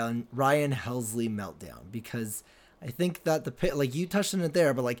 1 Ryan Helsley meltdown, because I think that like you touched on it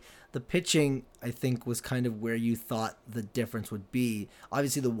there, but like the pitching, I think, was kind of where you thought the difference would be.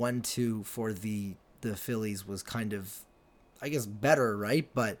 Obviously, the 1-2 for the Phillies was kind of, I guess, better, right?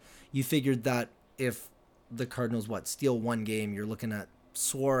 But you figured that if the Cardinals steal 1 game, you're looking at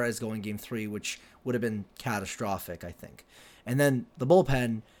Suarez going game 3, which would have been catastrophic, I think. And then the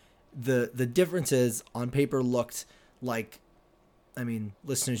bullpen, the differences on paper looked like, I mean,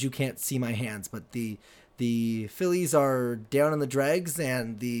 listeners, you can't see my hands, but the Phillies are down in the dregs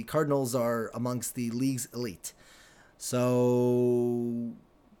and the Cardinals are amongst the league's elite. So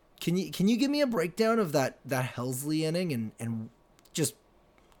can you give me a breakdown of that Helsley inning and just,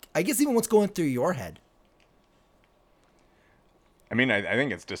 I guess, even what's going through your head? I mean, I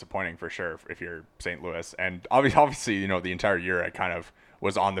think it's disappointing for sure if you're St. Louis. And obviously, you know, the entire year I kind of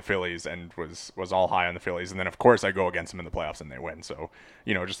was on the Phillies and was all high on the Phillies. And then, of course, I go against them in the playoffs and they win. So,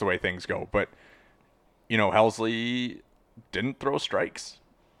 you know, just the way things go. But, you know, Helsley didn't throw strikes.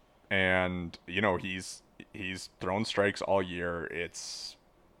 And, you know, he's thrown strikes all year. It's,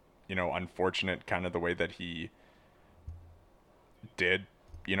 you know, unfortunate kind of the way that he did,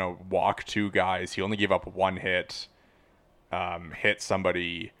 you know, walk 2 guys. He only gave up 1 hit. Hit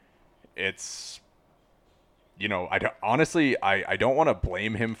somebody. It's, you know, I don't want to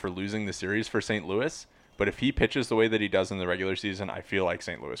blame him for losing the series for St. Louis, but if he pitches the way that he does in the regular season, I feel like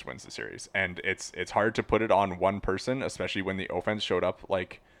St. Louis wins the series. And it's hard to put it on one person, especially when the offense showed up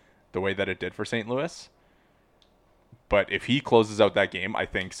like the way that it did for St. Louis. But if he closes out that game, I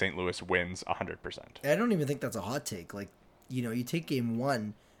think St. Louis wins 100%. I don't even think that's a hot take. Like, you know, you take game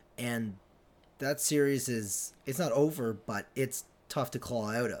 1 and that series it's not over, but it's tough to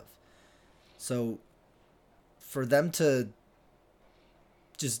claw out of. So for them to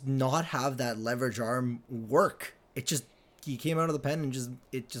just not have that leverage arm work, he came out of the pen and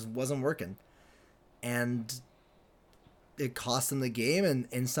it just wasn't working. And it cost them the game and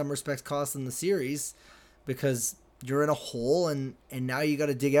in some respects cost them the series because you're in a hole and now you got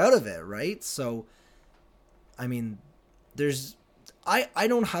to dig out of it, right? So, I mean, I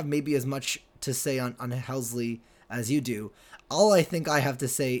don't have maybe as much to say on Helsley as you do. All I think I have to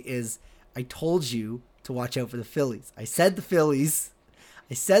say is I told you to watch out for the Phillies. I said the Phillies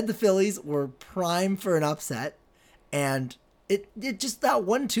were prime for an upset, and it just that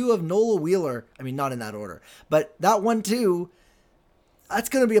 1-2 of Nola Wheeler, I mean, not in that order, but that 1-2, that's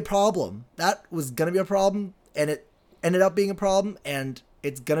going to be a problem. That was going to be a problem, and it ended up being a problem, and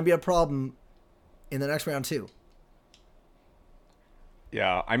it's going to be a problem in the next round too.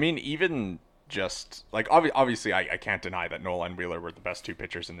 Yeah, I mean, even just like obviously I can't deny that Nola and Wheeler were the best 2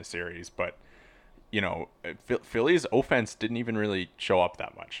 pitchers in the series, but you know, Philly's offense didn't even really show up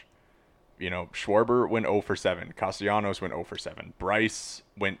that much. You know, Schwarber went 0 for 7, Castellanos went 0 for 7, Bryce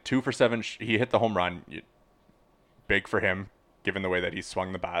went 2 for 7. He hit the home run, big for him given the way that he's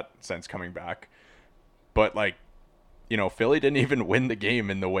swung the bat since coming back. But like, you know, Philly didn't even win the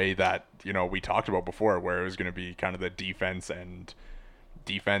game in the way that, you know, we talked about before, where it was going to be kind of the defensive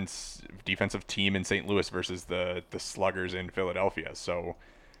team in St. Louis versus the sluggers in Philadelphia. So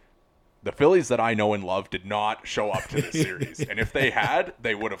the Phillies that I know and love did not show up to this series. And if they had,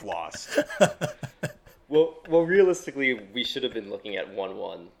 they would have lost. Well, realistically, we should have been looking at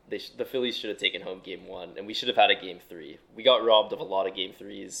 1-1. The Phillies should have taken home game 1, and we should have had a game 3. We got robbed of a lot of game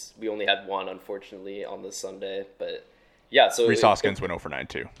 3s. We only had 1, unfortunately, on this Sunday. But yeah, so Rhys Hoskins went 0 for 9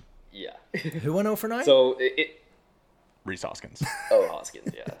 too. Yeah. Who went 0 for 9? So Rhys Hoskins. Oh,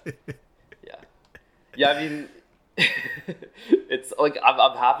 Hoskins, yeah. Yeah, I mean, it's like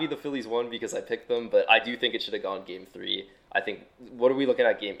I'm happy the Phillies won because I picked them, but I do think it should have gone game 3. I think, what are we looking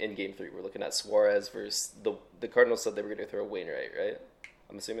at in game 3? We're looking at Suarez versus the Cardinals said they were going to throw Wainwright, right?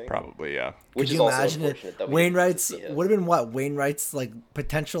 I'm assuming. Probably, yeah. Which Could is you also imagine unfortunate that Wainwright's would have been what? Wainwright's like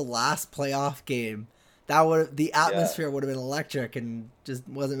potential last playoff game. The atmosphere would have been electric and just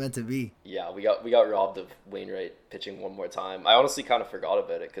wasn't meant to be. Yeah, we got robbed of Wainwright pitching one more time. I honestly kind of forgot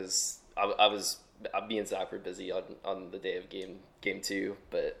about it because me and Zach were busy on the day of game 2,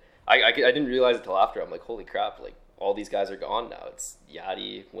 but I didn't realize it till after. I'm like, holy crap! Like all these guys are gone now. It's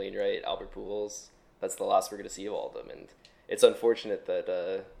Yadi, Wainwright, Albert Pujols. That's the last we're gonna see of all of them, and it's unfortunate that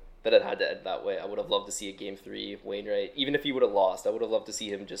it had to end that way. I would have loved to see a game 3 Wainwright, even if he would have lost. I would have loved to see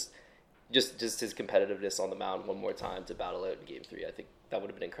him just his competitiveness on the mound one more time to battle out in game 3. I think that would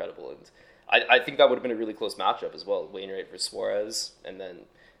have been incredible, and I think that would have been a really close matchup as well. Wainwright versus Suarez, and then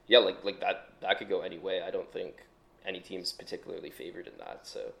yeah, like that could go any way. I don't think any team's particularly favored in that.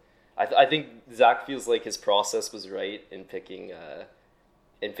 So I think Zach feels like his process was right in picking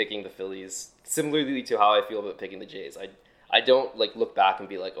the Phillies, similarly to how I feel about picking the Jays. I don't like look back and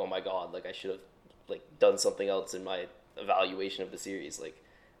be like, oh my god, like I should have like done something else in my evaluation of the series. Like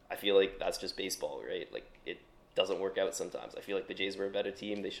I feel like that's just baseball, right? Like it doesn't work out sometimes. I feel like the Jays were a better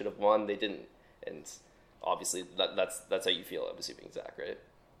team. They should have won. They didn't. And obviously that's how you feel, I'm assuming, Zach, right?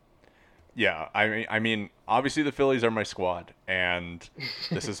 Yeah, I mean, obviously the Phillies are my squad, and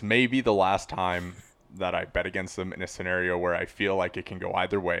this is maybe the last time that I bet against them in a scenario where I feel like it can go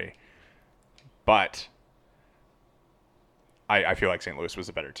either way. But I feel like St. Louis was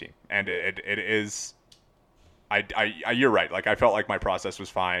a better team, and it is. You're right. Like, I felt like my process was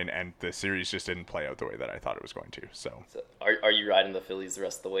fine, and the series just didn't play out the way that I thought it was going to. So are you riding the Phillies the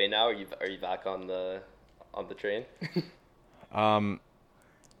rest of the way now? Are you back on the train?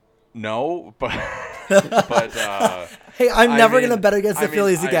 No, but Hey, I'm never gonna bet against the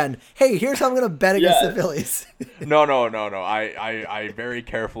Phillies again. Hey, here's how I'm gonna bet against the Phillies. No. I very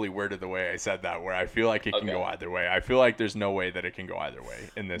carefully worded the way I said that, where I feel like it can go either way. I feel like there's no way that it can go either way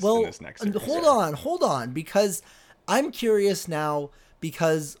in this next series. Hold on, because I'm curious now,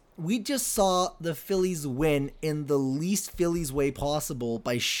 because we just saw the Phillies win in the least Phillies way possible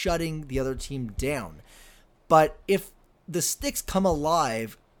by shutting the other team down. But if the sticks come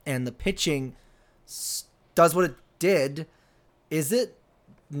alive and the pitching does what it did, is it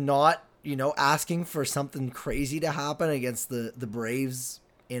not, asking for something crazy to happen against the Braves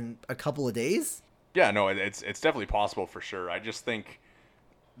in a couple of days? Yeah, no, it's definitely possible for sure. I just think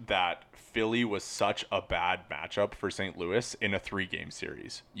that Philly was such a bad matchup for St. Louis in a 3-game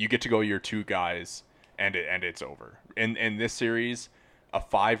series. You get to go your 2 guys and it's over. In this series, a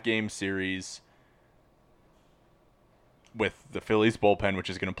 5-game series with the Phillies bullpen, which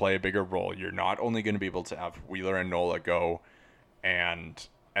is going to play a bigger role, you're not only going to be able to have Wheeler and Nola go, and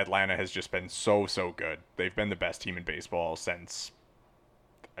Atlanta has just been so good. They've been the best team in baseball since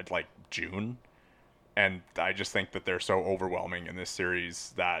like June, and I just think that they're so overwhelming in this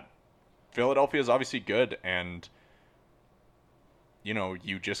series that Philadelphia is obviously good, and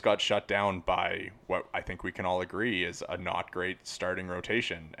you just got shut down by what I think we can all agree is a not great starting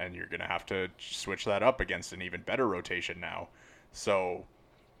rotation, and you're going to have to switch that up against an even better rotation now. So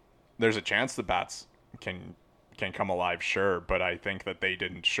there's a chance the bats can come alive, sure, but I think that they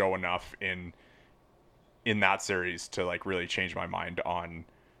didn't show enough in that series to like really change my mind on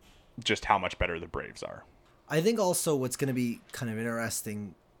just how much better the Braves are. I think also what's going to be kind of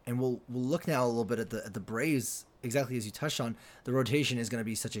interesting, and we'll look now a little bit at the Braves. Exactly as you touched on, the rotation is going to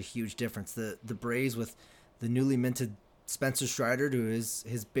be such a huge difference. The Braves with the newly minted Spencer Strider to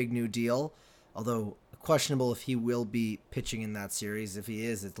his big new deal, although questionable if he will be pitching in that series. If he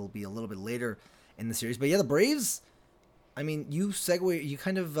is, it'll be a little bit later in the series. But yeah, the Braves, I mean, you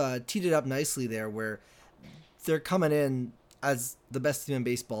kind of teed it up nicely there, where they're coming in as the best team in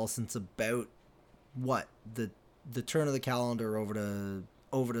baseball since about the turn of the calendar over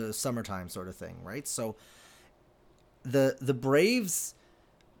to summertime sort of thing, right? So the Braves,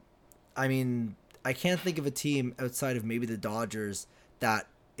 I mean, I can't think of a team outside of maybe the Dodgers that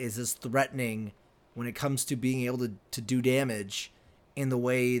is as threatening when it comes to being able to do damage in the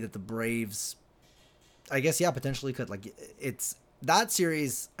way that the Braves, I guess, potentially could. Like, it's that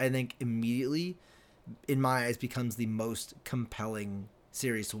series, I think, immediately, in my eyes, becomes the most compelling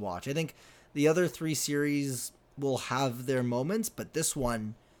series to watch. I think the other 3 series will have their moments, but this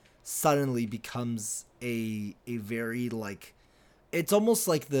one suddenly becomes a very, like, it's almost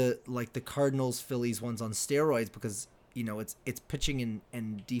like the Cardinals Phillies ones on steroids, because it's pitching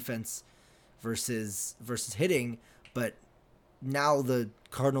and defense versus hitting, but now the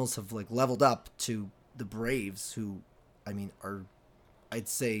Cardinals have like leveled up to the Braves, who, I mean, are, I'd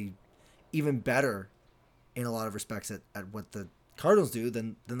say, even better in a lot of respects at what the Cardinals do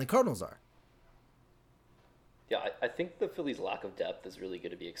than the Cardinals are. Yeah, I think the Phillies' lack of depth is really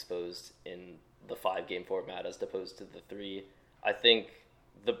going to be exposed in the 5-game format as opposed to the 3. I think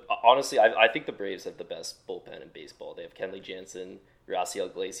honestly, I think the Braves have the best bullpen in baseball. They have Kenley Jansen, Raciel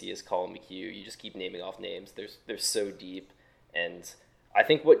Iglesias, Colin McHugh. You just keep naming off names. They're so deep, and I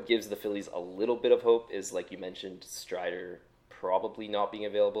think what gives the Phillies a little bit of hope is, like you mentioned, Strider probably not being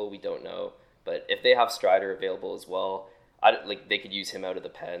available. We don't know, but if they have Strider available as well, they could use him out of the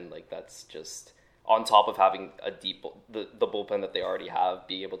pen. Like, that's just on top of having a deep the bullpen that they already have,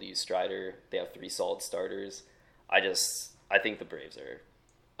 being able to use Strider. They have 3 solid starters. I think the Braves are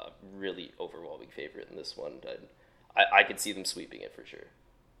a really overwhelming favorite in this one. I could see them sweeping it for sure.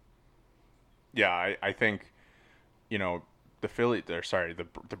 Yeah, I think, the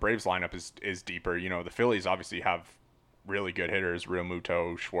Braves lineup is deeper. The Phillies obviously have really good hitters, Real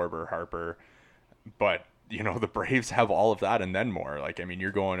Muto, Schwarber, Harper, but the Braves have all of that and then more. Like, I mean,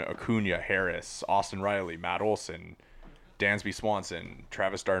 you're going Acuna, Harris, Austin Riley, Matt Olson, Dansby Swanson,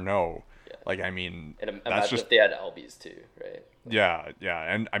 Travis d'Arnaud. Yeah. Like, I mean, and imagine if they had Albies too, right? Yeah,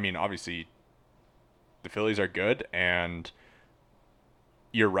 and I mean, obviously, the Phillies are good, and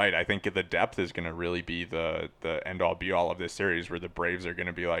you're right. I think the depth is going to really be the end all be all of this series, where the Braves are going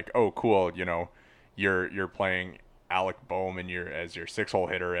to be like, oh, cool, you're playing Alec Boehm and as your 6-hole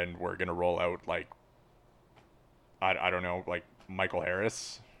hitter, and we're going to roll out like I don't know, like Michael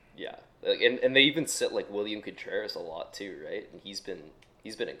Harris. Yeah, and they even sit like William Contreras a lot too, right? And he's been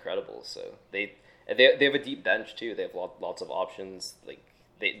incredible. So they have a deep bench too. They have lots of options. Like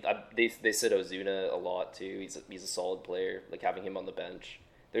they sit Ozuna a lot too. He's a solid player. Like having him on the bench,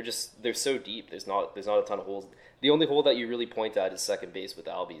 they're so deep. There's not a ton of holes. The only hole that you really point at is second base with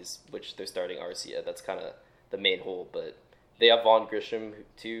Albies, which they're starting Arcia. That's kind of the main hole, but they have Vaughn Grisham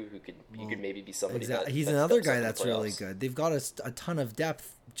too, who could maybe be somebody. Exactly. He's another guy that's really good. They've got a ton of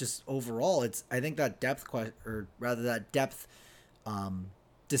depth. Just overall, I think that depth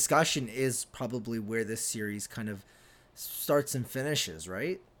discussion is probably where this series kind of starts and finishes,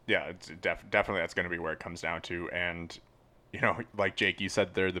 right? Yeah, it's definitely that's going to be where it comes down to. And like Jake, you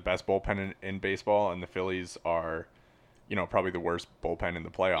said, they're the best bullpen in baseball, and the Phillies are, probably the worst bullpen in the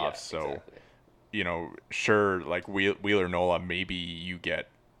playoffs. Yeah, so. Exactly. Sure, like Wheeler Nola, maybe you get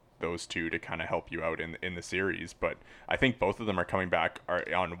those two to kind of help you out in the series, but I think both of them are coming back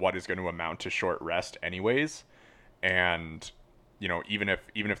on what is going to amount to short rest anyways. And even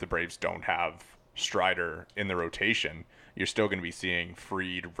if the Braves don't have Strider in the rotation, you're still going to be seeing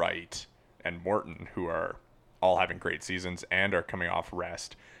Fried, Wright, and Morton, who are all having great seasons and are coming off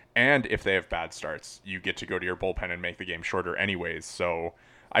rest. And if they have bad starts, you get to go to your bullpen and make the game shorter anyways. So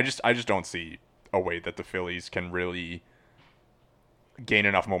I just don't see a way that the Phillies can really gain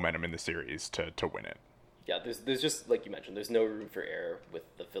enough momentum in the series to win it. Yeah, there's just, like you mentioned, there's no room for error with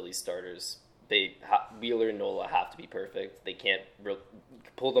the Phillies starters. Wheeler and Nola have to be perfect. They can't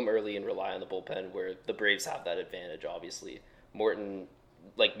pull them early and rely on the bullpen, where the Braves have that advantage, obviously. Morton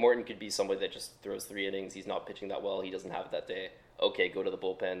could be somebody that just throws 3 innings. He's not pitching that well. He doesn't have it that day. Okay, go to the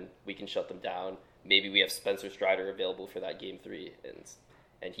bullpen. We can shut them down. Maybe we have Spencer Strider available for that game 3,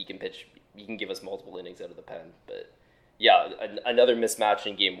 and he can pitch. He can give us multiple innings out of the pen. But yeah, another mismatch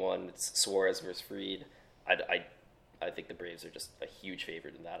in game 1. It's Suarez versus Fried. I think the Braves are just a huge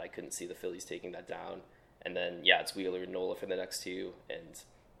favorite in that. I couldn't see the Phillies taking that down. And then it's Wheeler and Nola for the next 2, and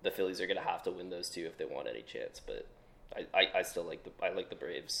the Phillies are going to have to win those 2 if they want any chance. But I still like the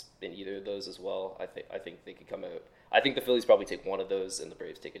Braves in either of those as well. I think they could come out. I think the Phillies probably take one of those, and the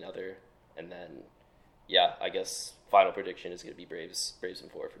Braves take another, and then I guess final prediction is going to be Braves in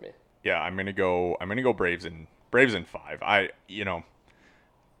 4 for me. Yeah, I'm gonna go Braves in 5.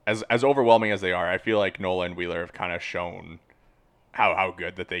 As overwhelming as they are, I feel like Nola and Wheeler have kind of shown how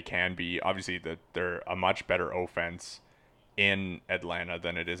good that they can be. Obviously, that they're a much better offense in Atlanta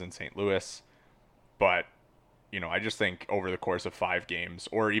than it is in St. Louis, but I just think over the course of 5 games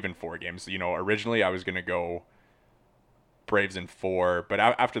or even 4 games, originally I was gonna go Braves in 4, but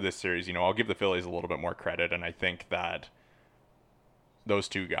after this series, I'll give the Phillies a little bit more credit, and I think that those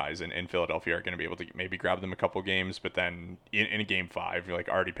 2 guys in Philadelphia are going to be able to maybe grab them a couple games, but then in game 5, you're like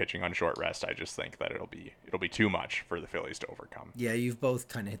already pitching on short rest. I just think that it'll be too much for the Phillies to overcome. Yeah, you've both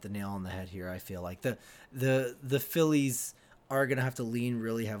kind of hit the nail on the head here. I feel like the Phillies are going to have to lean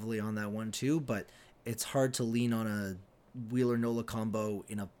really heavily on that one too, but it's hard to lean on a Wheeler Nola combo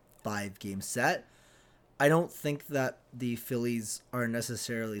in a 5-game set. I don't think that the Phillies are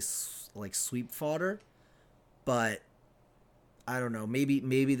necessarily like sweep fodder, but I don't know.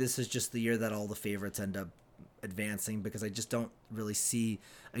 Maybe this is just the year that all the favorites end up advancing, because I just don't really see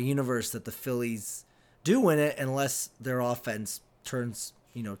a universe that the Phillies do win it unless their offense turns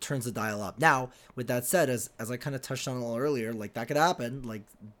the dial up. Now, with that said, as I kind of touched on a little earlier, like that could happen. Like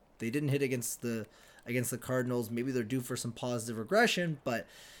they didn't hit against the Cardinals. Maybe they're due for some positive regression, but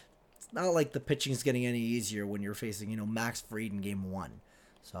it's not like the pitching is getting any easier when you're facing, Max Fried in game 1.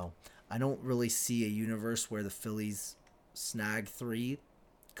 So I don't really see a universe where the Phillies snag 3.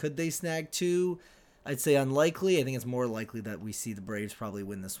 Could they snag 2? I'd say unlikely. I think it's more likely that we see the Braves probably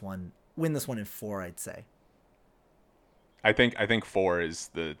win this one in 4, I'd say. I think 4 is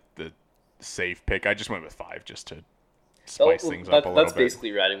the safe pick. I just went with 5 just to spice things up a little bit. That's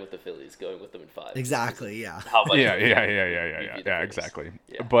basically riding with the Phillies, going with them in 5. Exactly, yeah. How about yeah, exactly.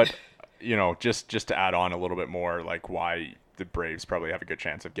 Yeah. But just to add on a little bit more, like why the Braves probably have a good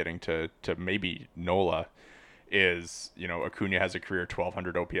chance of getting to maybe Nola is, Acuna has a career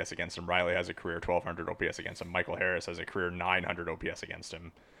 1,200 OPS against him. Riley has a career 1,200 OPS against him. Michael Harris has a career 900 OPS against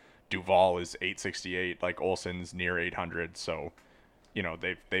him. Duvall is 868. Like Olsen's near 800. So,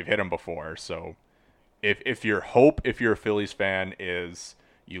 they've hit him before. So, if your hope, if you're a Phillies fan, is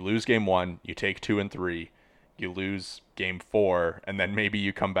you lose game 1, you take 2 and 3, you lose game 4, and then maybe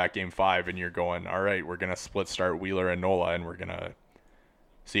you come back game 5 and you're going, all right, we're gonna split start Wheeler and Nola, and we're gonna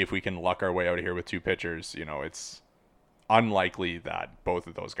see if we can luck our way out of here with 2 pitchers. You know, it's unlikely that both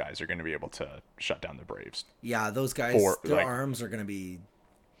of those guys are going to be able to shut down the Braves. Yeah, those guys, their arms are going to be,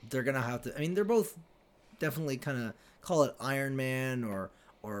 they're going to have to, I mean, they're both definitely kind of, call it Iron Man or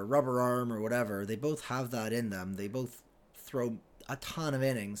rubber arm or whatever. They both have that in them. They both throw a ton of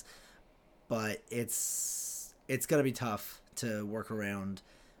innings, but it's going to be tough to work around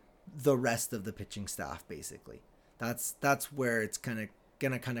the rest of the pitching staff, basically. That's where it's going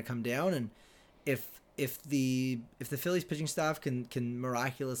to come down. And if the Phillies pitching staff can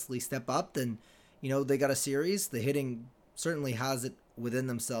miraculously step up, then, you know, they got a series. The hitting certainly has it within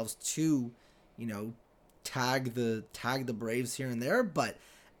themselves to, you know, tag the Braves here and there, but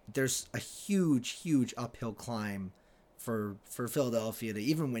there's a huge uphill climb for Philadelphia to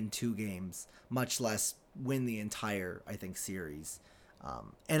even win 2 games, much less win the entire, I think, series.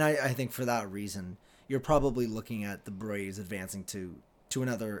 And I think for that reason, you're probably looking at the Braves advancing to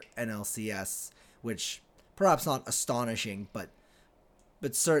another NLCS, which perhaps not astonishing, but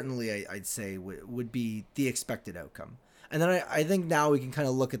certainly I'd say would be the expected outcome. And then I think now we can kind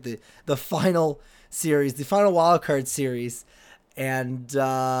of look at the final series, the final wildcard series, and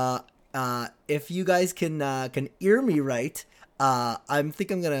if you guys can hear me right, I'm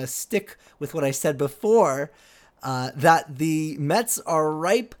gonna stick with what I said before, that the Mets are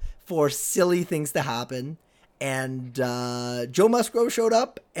ripe for silly things to happen, and Joe Musgrove showed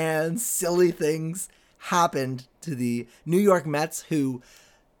up, and silly things happened to the New York Mets, who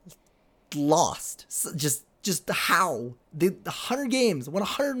lost. Just how the 100 games, won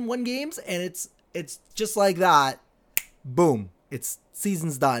 101 games, and it's just like that. Boom! It's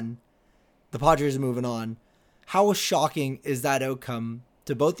season's done. The Padres are moving on. How shocking is that outcome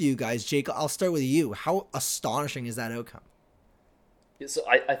to both of you guys? Jake, I'll start with you. How astonishing is that outcome? Yeah, so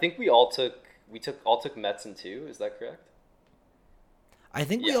I think we all took Mets in 2. Is that correct? I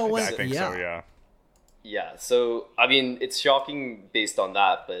think we all went. I think so. Yeah. Yeah. So I mean, it's shocking based on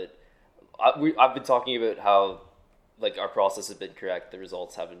that, but I've been talking about how, like, our process has been correct. The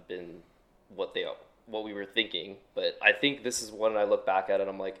results haven't been what we were thinking. But I think this is one I look back at and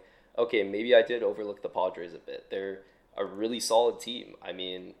I'm like, okay, maybe I did overlook the Padres a bit. They're a really solid team. I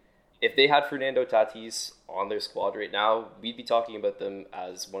mean, if they had Fernando Tatis on their squad right now, we'd be talking about them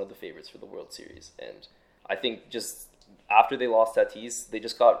as one of the favorites for the World Series. And I think just after they lost Tatis, they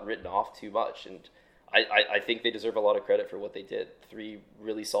just got written off too much. And I think they deserve a lot of credit for what they did. 3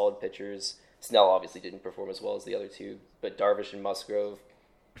 really solid pitchers. Snell obviously didn't perform as well as the other 2, but Darvish and Musgrove,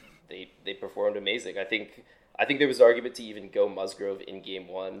 they performed amazing. I think there was an argument to even go Musgrove in Game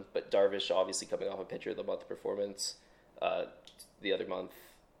 1, but Darvish obviously coming off a pitcher of the month performance the other month,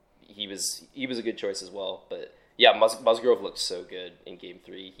 he was a good choice as well. But yeah, Musgrove looked so good in Game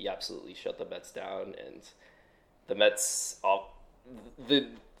 3. He absolutely shut the Mets down, and the Mets,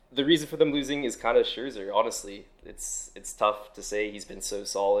 the reason for them losing is kind of Scherzer, honestly. It's tough to say. He's been so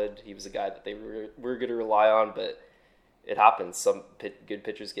solid. He was a guy that they were going to rely on, but it happens. Some good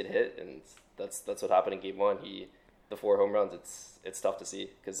pitchers get hit, and that's what happened in Game 1. The 4 home runs, it's tough to see,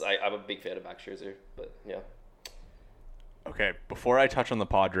 because I'm a big fan of Max Scherzer, but yeah. Okay, before I touch on the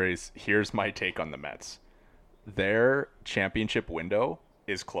Padres, here's my take on the Mets. Their championship window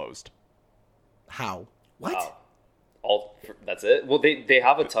is closed. How? What? Wow. That's it. Well, they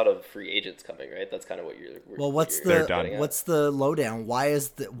have a ton of free agents coming, right? That's kind of what you're. Well, what's the lowdown? Why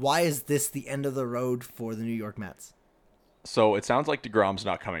is this the end of the road for the New York Mets? So it sounds like DeGrom's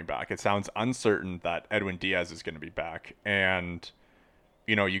not coming back. It sounds uncertain that Edwin Diaz is going to be back, and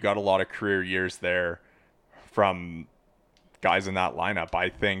you know, you got a lot of career years there from guys in that lineup. I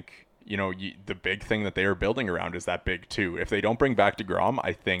think, you know, the big thing that they are building around is that big 2. If they don't bring back DeGrom,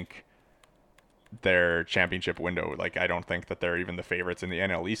 I think their championship window, like, I don't think that they're even the favorites in the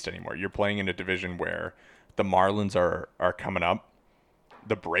NL East anymore. You're playing in a division where the Marlins are coming up.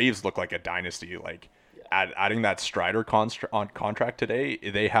 The Braves look like a dynasty. Like, adding that Strider contract today,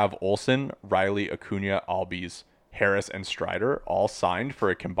 they have Olsen, Riley, Acuna, Albies, Harris, and Strider all signed for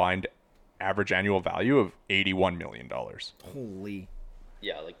a combined average annual value of $81 million. Holy.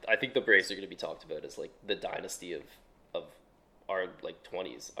 Yeah, like, I think the Braves are going to be talked about as, like, the dynasty of our, like,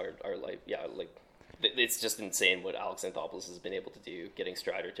 20s, our like, yeah, like, it's just insane what Alex Anthopoulos has been able to do, getting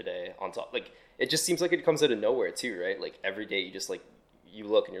Strider today on top. Like, it just seems like it comes out of nowhere too, right? Like, every day you just, like, you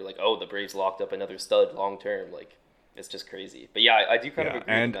look and you're like, oh, the Braves locked up another stud long term. Like, it's just crazy. But yeah, I do kind of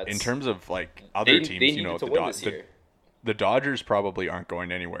agree. And in terms of, like, other teams, you know, the Dodgers probably aren't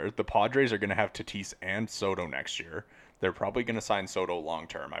going anywhere. The Padres are going to have Tatis and Soto next year. They're probably going to sign Soto long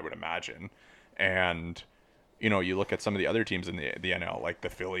term, I would imagine. And you know, you look at some of the other teams in the NL, like the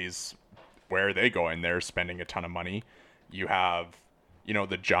Phillies, where are they going? They're spending a ton of money. You have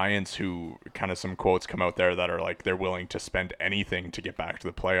the Giants, who kind of some quotes come out there that are like they're willing to spend anything to get back to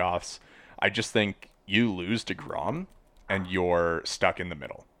the playoffs. I just think you lose to DeGrom and you're stuck in the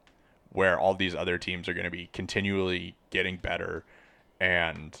middle where all these other teams are going to be continually getting better.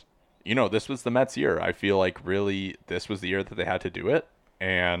 And, this was the Mets year. I feel like really this was the year that they had to do it,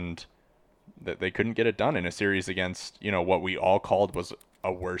 and that they couldn't get it done in a series against, what we all called was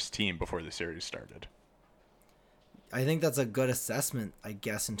a worse team before the series started. I think that's a good assessment, I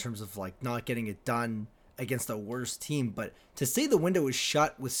guess, in terms of like not getting it done against a worse team. But to say the window was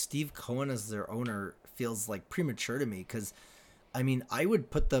shut with Steve Cohen as their owner feels like premature to me, because, I mean, I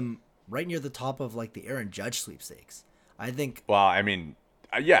would put them right near the top of like the Aaron Judge sweepstakes. I think. Well, I mean,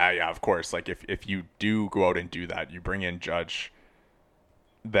 yeah, of course. Like if you do go out and do that, you bring in Judge,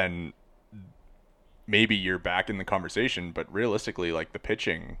 then maybe you're back in the conversation. But realistically, like the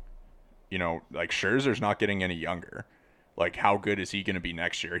pitching, like Scherzer's not getting any younger. Like, how good is he going to be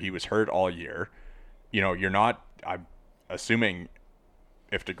next year? He was hurt all year. You're not, I'm assuming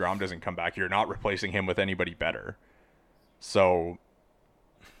if DeGrom doesn't come back, you're not replacing him with anybody better. So,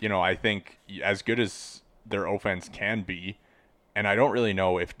 I think as good as their offense can be, and I don't really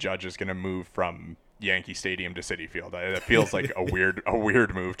know if Judge is going to move from Yankee Stadium to Citi Field. That feels like a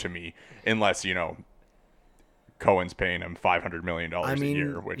weird move to me, unless, Cohen's paying him $500 million a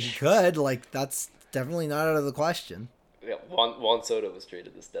year, which he could, like, that's definitely not out of the question. Yeah, Juan Soto was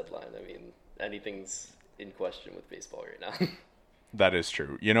traded this deadline. I mean, anything's in question with baseball right now. That is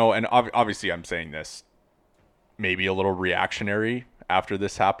true. And obviously I'm saying this maybe a little reactionary after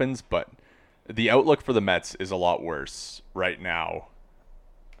this happens, but the outlook for the Mets is a lot worse right now.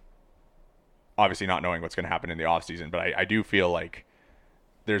 Obviously not knowing what's going to happen in the offseason, but I do feel like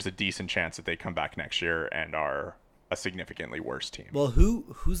there's a decent chance that they come back next year and are a significantly worse team. Well,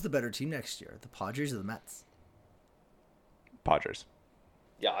 who's the better team next year, the Padres or the Mets? Padres.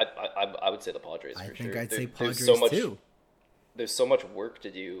 Yeah, I would say the Padres for sure. I think I'd say Padres too. There's so much work to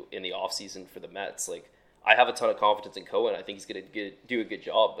do in the offseason for the Mets. Like, I have a ton of confidence in Cohen. I think he's going to do a good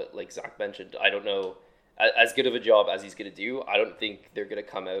job. But like Zach mentioned, I don't know, as good of a job as he's going to do, I don't think they're going to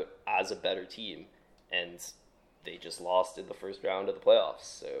come out as a better team. And they just lost in the first round of the playoffs.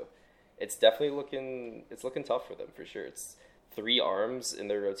 So it's definitely looking tough for them for sure. It's 3 arms in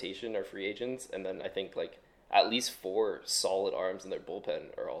their rotation are free agents. And then I think like at least 4 solid arms in their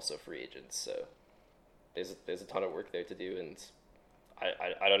bullpen are also free agents. So there's a ton of work there to do. And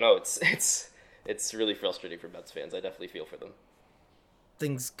I don't know. It's really frustrating for Mets fans. I definitely feel for them.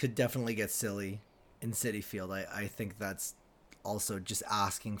 Things could definitely get silly in Citi Field. I think that's also just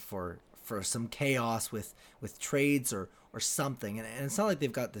asking for some chaos with trades or something. And it's not like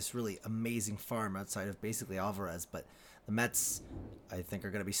they've got this really amazing farm outside of basically Alvarez, but the Mets, I think,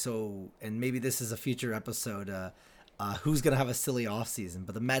 are going to be so, and maybe this is a future episode, who's going to have a silly offseason,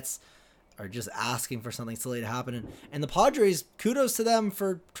 but the Mets are just asking for something silly to happen. And the Padres, kudos to them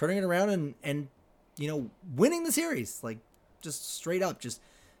for turning it around and winning the series. Like, just straight up, just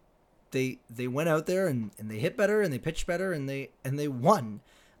they went out there and they hit better and they pitched better and they won.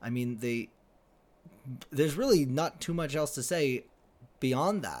 I mean, there's really not too much else to say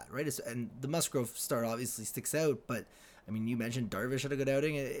beyond that, right? And the Musgrove start obviously sticks out, but I mean, you mentioned Darvish had a good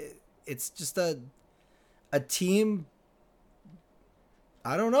outing. It's just a team,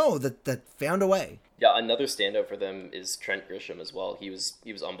 I don't know, that found a way. Yeah, another standout for them is Trent Grisham as well. He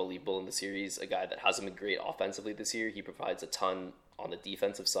was unbelievable in the series, a guy that hasn't been great offensively this year. He provides a ton on the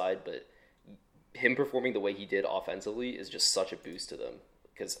defensive side, but him performing the way he did offensively is just such a boost to them.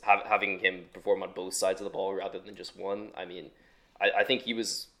 Because having him perform on both sides of the ball rather than just one, I mean, I think he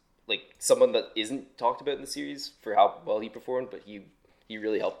was like someone that isn't talked about in the series for how well he performed, but he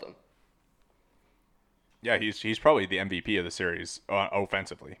really helped them. Yeah, he's probably the MVP of the series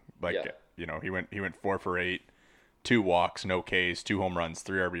offensively. Like, yeah. He went 4 for 8, 2 walks, no Ks, 2 home runs,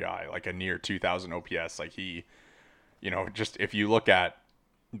 3 RBI, like a near 2,000 OPS. Like he, just if you look at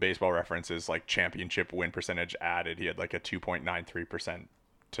Baseball References, like championship win percentage added, he had like a 2.93%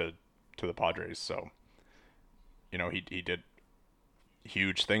 to the Padres. So, he did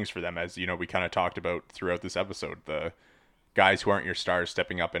huge things for them, as we kind of talked about throughout this episode. The guys who aren't your stars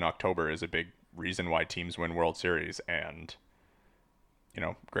stepping up in October is a big reason why teams win World Series, and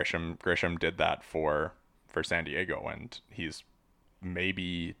Grisham did that for San Diego, and he's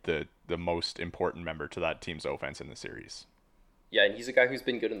maybe the most important member to that team's offense in the series. Yeah, and he's a guy who's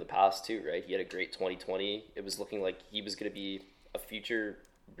been good in the past too, right? He had a great 2020. It was looking like he was going to be a future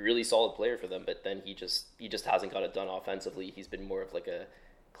really solid player for them, but then he just hasn't got it done offensively. He's been more of like a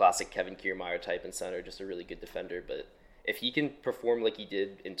classic Kevin Kiermaier type in center, just a really good defender. But if he can perform like he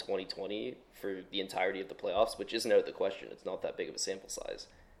did in 2020 for the entirety of the playoffs, which isn't out of the question, it's not that big of a sample size,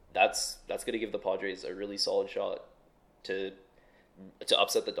 that's going to give the Padres a really solid shot to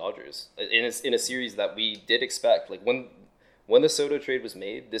upset the Dodgers in a series that we did expect. Like when the Soto trade was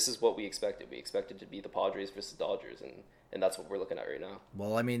made, this is what we expected. We expected to be the Padres versus Dodgers, and that's what we're looking at right now.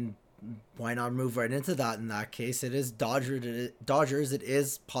 Well, I mean, why not move right into that in that case? It is Dodgers, it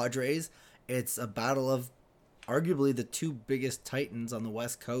is Padres. It's a battle of arguably the two biggest titans on the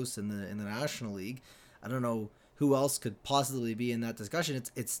West Coast in the National League. I don't know who else could possibly be in that discussion.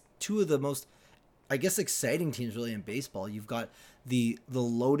 It's two of the most, I guess, exciting teams really in baseball. You've got the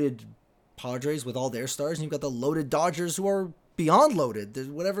loaded Padres with all their stars, and you've got the loaded Dodgers who are beyond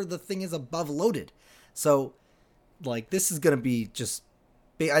loaded. Whatever the thing is above loaded. So, like, this is going to be just,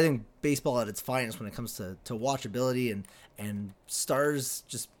 I think, baseball at its finest when it comes to watchability and stars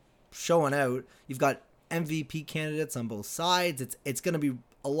just showing out. You've got MVP candidates on both sides. It's going to be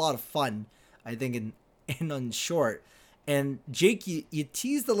a lot of fun, I think, in short. And Jake, you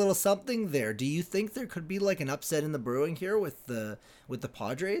teased a little something there. Do you think there could be like an upset in the brewing here with the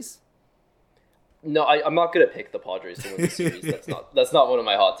Padres? No, I'm not gonna pick the Padres to win the series. That's not one of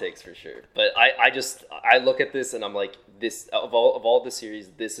my hot takes for sure. But I look at this and I'm like, this of all the series,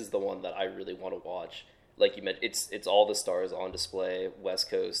 this is the one that I really want to watch. Like you mentioned, it's all the stars on display. West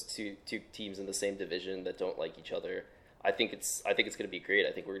Coast, two teams in the same division that don't like each other. I think it's gonna be great.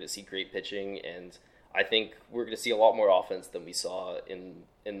 I think we're gonna see great pitching, and I think we're gonna see a lot more offense than we saw in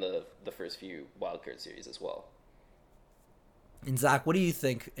the first few wildcard series as well. And Zach, what do you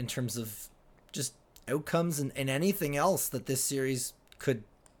think in terms of just outcomes and anything else that this series could,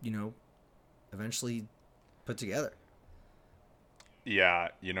 eventually put together? Yeah,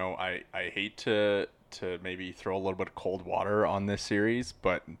 I hate to maybe throw a little bit of cold water on this series,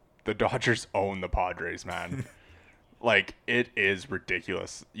 but the Dodgers own the Padres, man. Like, it is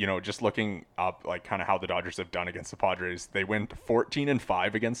ridiculous. Just looking up like kind of how the Dodgers have done against the Padres, they went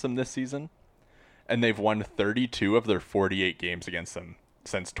 14-5 against them this season, and they've won 32 of their 48 games against them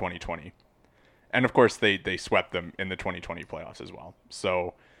since 2020. And of course, they swept them in the 2020 playoffs as well.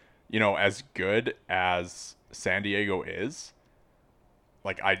 So, as good as San Diego is,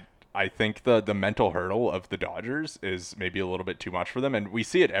 like, I think the mental hurdle of the Dodgers is maybe a little bit too much for them. And we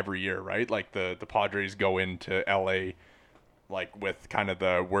see it every year, right? Like the Padres go into LA like with kind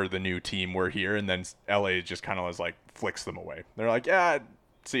of we're the new team, we're here. And then LA just kind of like flicks them away. They're like, yeah,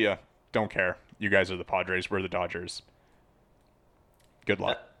 see ya. Don't care. You guys are the Padres. We're the Dodgers. Good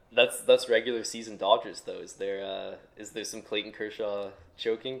luck. That's regular season Dodgers though. Is there some Clayton Kershaw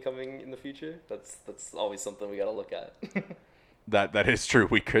choking coming in the future? That's always something we got to look at. That is true.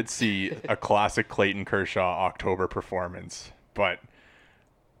 We could see a classic Clayton Kershaw October performance, but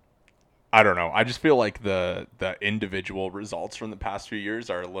I don't know. I just feel like the individual results from the past few years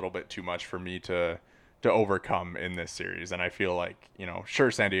are a little bit too much for me to overcome in this series. And I feel like,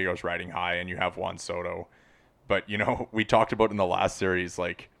 sure, San Diego's riding high and you have Juan Soto, but we talked about in the last series,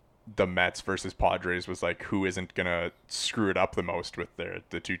 like the Mets versus Padres was like, who isn't going to screw it up the most with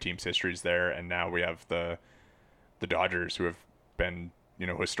the two teams' histories there. And now we have the Dodgers, who have been,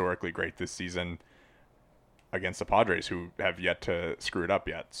 historically great this season, against the Padres, who have yet to screw it up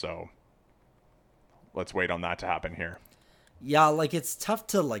yet. So let's wait on that to happen here. Yeah, like, it's tough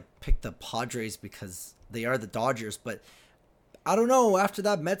to like pick the Padres because they are the Dodgers, but I don't know, after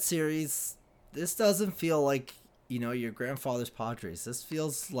that Mets series, this doesn't feel like, your grandfather's Padres. This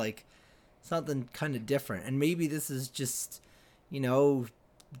feels like something kind of different. And maybe this is just,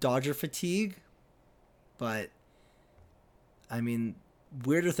 Dodger fatigue, but I mean,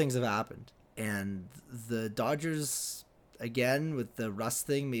 weirder things have happened. And the Dodgers, again, with the rust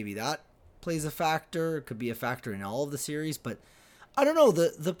thing, maybe that plays a factor. It could be a factor in all of the series. But I don't know.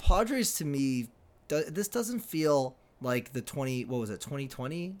 The Padres, to me, this doesn't feel like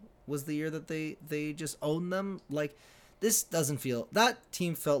 2020 was the year that they just owned them. Like, this doesn't feel... That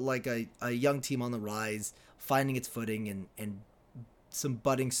team felt like a young team on the rise, finding its footing, and some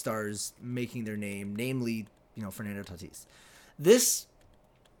budding stars making their name, namely, Fernando Tatis. This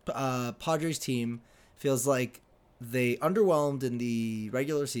Padres team feels like they underwhelmed in the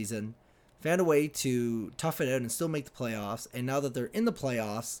regular season, found a way to tough it out and still make the playoffs, and now that they're in the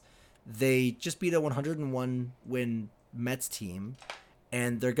playoffs, they just beat a 101 win Mets team,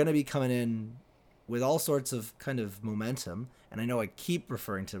 and they're going to be coming in with all sorts of kind of momentum. And I know I keep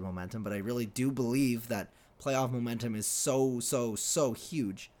referring to momentum, but I really do believe that playoff momentum is so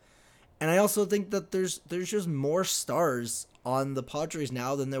huge. And I also think that there's just more stars on the Padres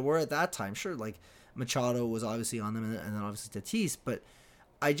now than there were at that time. Sure, like Machado was obviously on them, and then obviously Tatis, but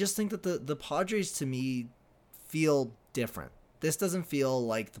I just think that the Padres, to me, feel different. This doesn't feel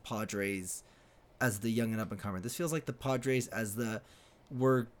like the Padres as the young and up and comer. This feels like the Padres as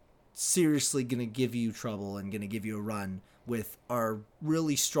we're seriously going to give you trouble and going to give you a run with our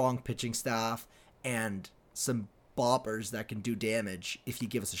really strong pitching staff and some boppers that can do damage if you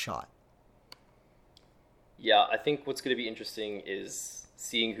give us a shot. Yeah, I think what's going to be interesting is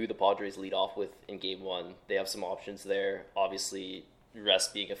seeing who the Padres lead off with in Game 1. They have some options there. Obviously,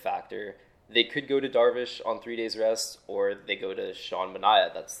 rest being a factor. They could go to Darvish on 3 days rest, or they go to Sean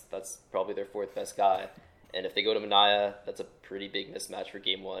Manaea. That's probably their fourth best guy. And if they go to Manaea, that's a pretty big mismatch for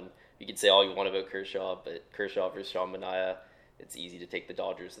Game 1. You can say all you want about Kershaw, but Kershaw versus Sean Manaea, it's easy to take the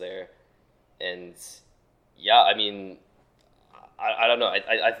Dodgers there. And yeah, I mean, I don't know.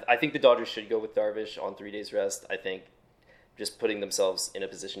 I think the Dodgers should go with Darvish on 3 days rest. I think just putting themselves in a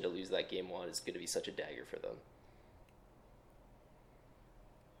position to lose that Game 1 is going to be such a dagger for them.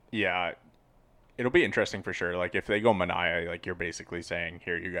 Yeah, it'll be interesting for sure. Like if they go Manaea, like you're basically saying,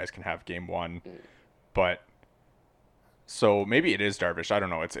 here, you guys can have Game 1. But so maybe it is Darvish. I don't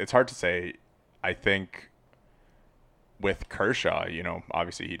know. It's hard to say. I think with Kershaw,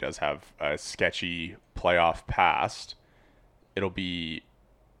 obviously he does have a sketchy playoff past. It'll be.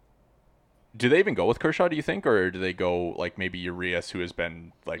 Do they even go with Kershaw, do you think, or do they go like maybe Urias, who has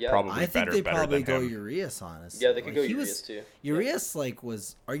been probably I think better they than probably go him? Urias, honestly. Yeah, they could go Urias too. Urias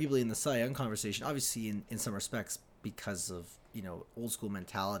was arguably in the Cy Young conversation, obviously in some respects because of old school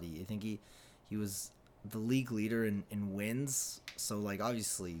mentality. I think he was the league leader in wins, so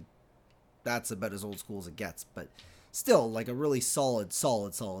obviously that's about as old school as it gets, but still a really solid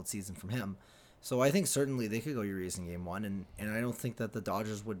season from him. So I think certainly they could go Urias in Game 1, and I don't think that the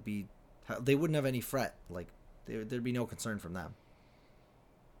Dodgers wouldn't have any fret. There'd be no concern from them.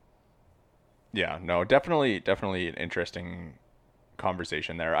 Yeah, no, definitely an interesting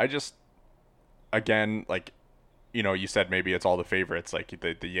conversation there. I just, again, you said maybe it's all the favorites, like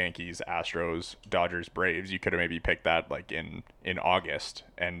the Yankees, Astros, Dodgers, Braves. You could have maybe picked that in August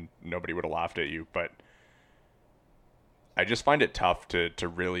and nobody would have laughed at you. But I just find it tough to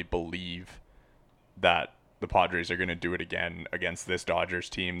really believe that the Padres are going to do it again against this Dodgers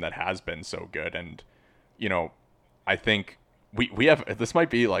team that has been so good. And, I think we have, this might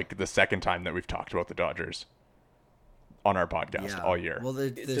be the second time that we've talked about the Dodgers on our podcast all year. Well,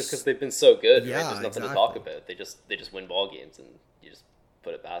 it's just because they've been so good, yeah, right? There's nothing to talk about. They just win ball games and you just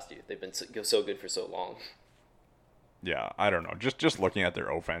put it past you. They've been so good for so long. Yeah, I don't know. Just looking at their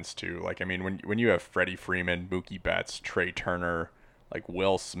offense too. When you have Freddie Freeman, Mookie Betts, Trey Turner,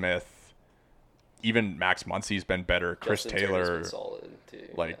 Will Smith, even Max Muncy's been better. Chris Justin Taylor, Turner's been solid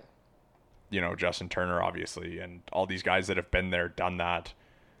too. Justin Turner obviously, and all these guys that have been there, done that.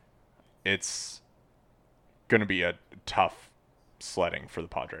 It's going to be a tough sledding for the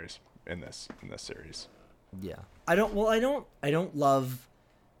Padres in this series. Yeah, I don't love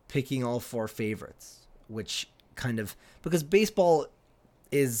picking all four favorites, which kind of, because baseball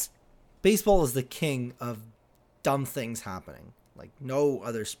is the king of dumb things happening. No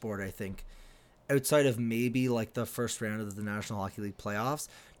other sport, I think, outside of maybe the first round of the National Hockey League playoffs,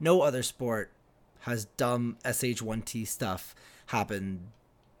 no other sport has dumb SH1T stuff happen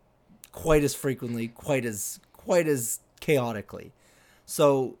quite as frequently, quite as chaotically.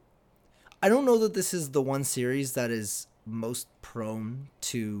 So I don't know that this is the one series that is most prone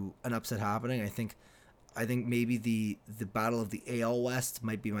to an upset happening. I think maybe the battle of the AL West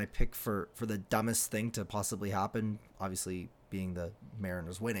might be my pick for the dumbest thing to possibly happen, obviously being the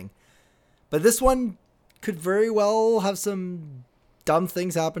Mariners winning. But this one could very well have some dumb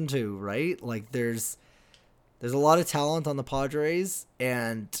things happen too, right? There's a lot of talent on the Padres,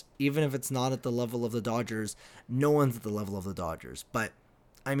 and even if it's not at the level of the Dodgers, no one's at the level of the Dodgers. But,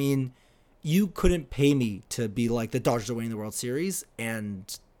 I mean, you couldn't pay me to be the Dodgers are winning the World Series,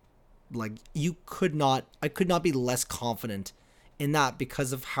 and, I could not be less confident in that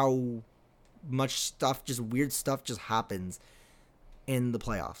because of how much stuff, just weird stuff just happens in the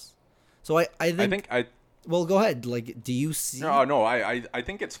playoffs. So I think well, go ahead. Do you see? No. I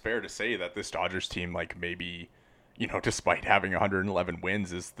think it's fair to say that this Dodgers team, maybe, despite having 111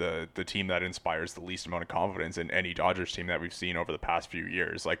 wins, is the team that inspires the least amount of confidence in any Dodgers team that we've seen over the past few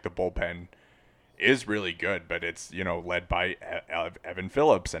years. The bullpen is really good, but it's, led by Evan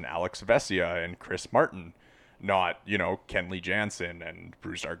Phillips and Alex Vesia and Chris Martin, not, Kenley Jansen and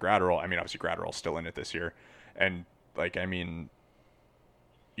Brusdar Graterol. I mean, obviously Graterol's still in it this year. And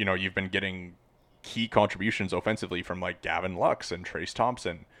you've been getting key contributions offensively from Gavin Lux and Trace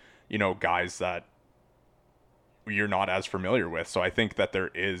Thompson, guys that you're not as familiar with. So I think that there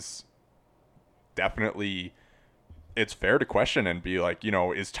is definitely it's fair to question and be like,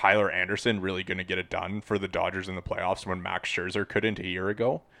 is Tyler Anderson really going to get it done for the Dodgers in the playoffs when Max Scherzer couldn't a year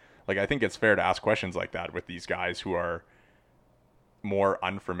ago? Like, I think it's fair to ask questions like that with these guys who are more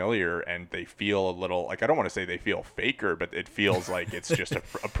unfamiliar and they feel a little, like, I don't want to say they feel faker, but it feels like it's just a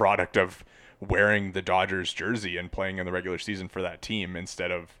product of wearing the Dodgers jersey and playing in the regular season for that team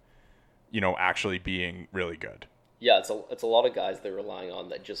instead of, actually being really good. Yeah, it's a lot of guys they're relying on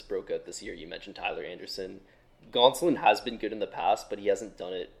that just broke out this year. You mentioned Tyler Anderson. Gonsolin has been good in the past, but he hasn't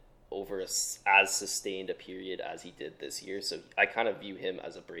done it over as sustained a period as he did this year. So I kind of view him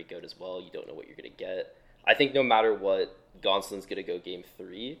as a breakout as well. You don't know what you're going to get. I think no matter what, Gonsolin's going to go game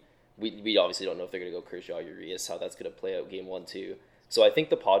 3. We obviously don't know if they're going to go Kershaw, Urias, how that's going to play out game 1, too. So I think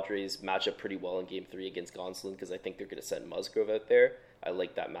the Padres match up pretty well in game 3 against Gonsolin because I think they're going to send Musgrove out there. I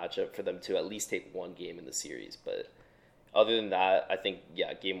like that matchup for them to at least take one game in the series. But other than that, I think,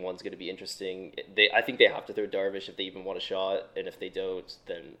 game 1's going to be interesting. I think they have to throw Darvish if they even want a shot. And if they don't,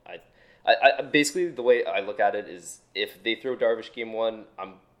 then I basically, the way I look at it is if they throw Darvish game 1,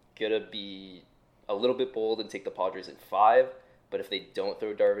 I'm going to be a little bit bold and take the Padres in 5. But if they don't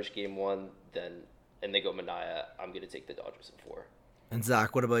throw Darvish game 1, and they go Manaea, I'm going to take the Dodgers in 4. And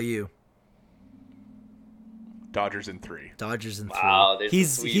Zach, what about you? Dodgers in 3. Dodgers in 3. Wow,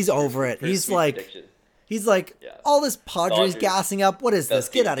 he's over it. He's like, prediction. He's like, all this Padres Dodgers, gassing up. What is this?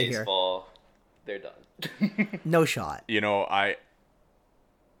 Get out of here. They're done. No shot. I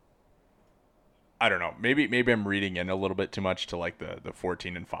don't know. Maybe I'm reading in a little bit too much to like the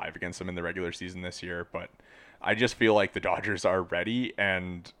 14-5 against them in the regular season this year, but I just feel like the Dodgers are ready,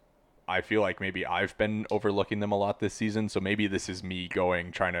 and I feel like maybe I've been overlooking them a lot this season, so maybe this is me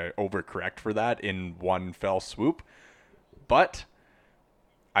trying to overcorrect for that in one fell swoop. But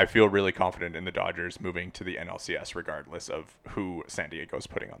I feel really confident in the Dodgers moving to the NLCS regardless of who San Diego's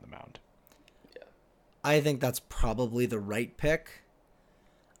putting on the mound. Yeah. I think that's probably the right pick.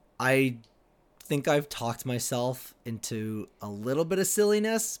 I think I've talked myself into a little bit of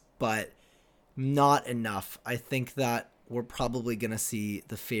silliness, but not enough. I think that we're probably going to see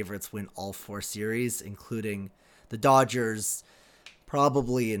the favorites win all 4 series, including the Dodgers,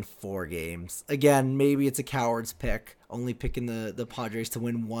 probably in 4 games. Again, maybe it's a coward's pick, only picking the Padres to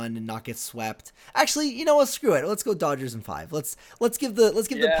win 1 and not get swept. Actually, you know what? Screw it. Let's go Dodgers in 5. Let's give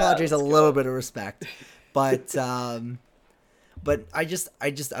the Padres a little bit of respect. But I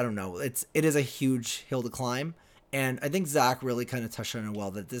don't know. It is a huge hill to climb. And I think Zach really kind of touched on it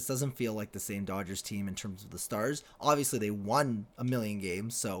well, that this doesn't feel like the same Dodgers team in terms of the stars. Obviously, they won a million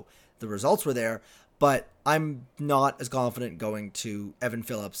games, so the results were there. But I'm not as confident going to Evan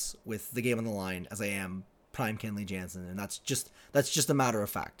Phillips with the game on the line as I am prime Kenley Jansen, and that's just a matter of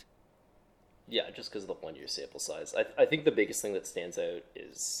fact. Yeah, just because of the 1-year sample size. I think the biggest thing that stands out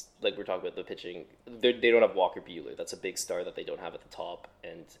is, like we're talking about the pitching, they don't have Walker Buehler. That's a big star that they don't have at the top.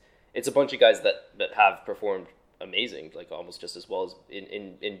 And it's a bunch of guys that have performed amazing, like almost just as well as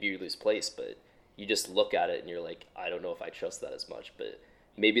in Buehler's place. But you just look at it and you're like, I don't know if I trust that as much. But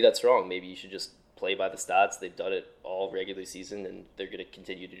maybe that's wrong. Maybe you should just play by the stats. They've done it all regular season, and they're going to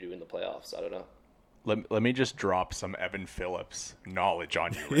continue to do in the playoffs. I don't know. Let me just drop some Evan Phillips knowledge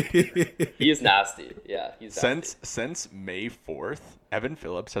on you right here. He is nasty. Yeah, he's nasty. Since May 4th, Evan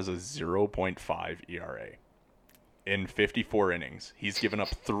Phillips has a 0.5 ERA. In 54 innings, he's given up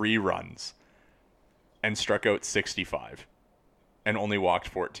 3 runs and struck out 65 and only walked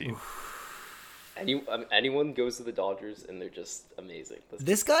 14. Anyone goes to the Dodgers and they're just amazing.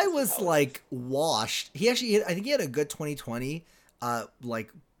 This guy was like washed. He actually, I think he had a good 2020. I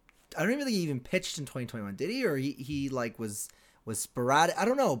don't even think he even pitched in 2021, did he? Or he like was sporadic. I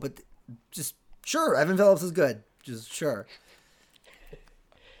don't know, but just sure, Evan Phillips is good. Just sure.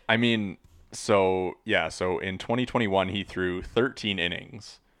 I mean, so in 2021 he threw 13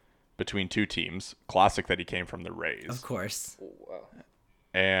 innings between 2 teams. Classic that he came from the Rays. Of course. Oh, wow.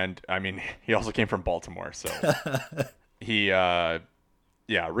 And I mean, he also came from Baltimore, so he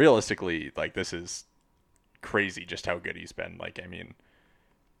realistically, like, this is crazy just how good he's been. Like, I mean,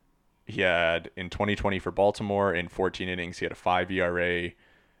 he had in 2020 for Baltimore, in 14 innings, he had a 5 ERA.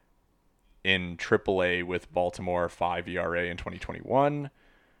 In AAA with Baltimore, 5 ERA in 2021.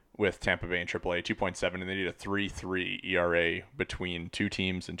 With Tampa Bay in AAA, 2.7, and they did a 3.3 ERA between 2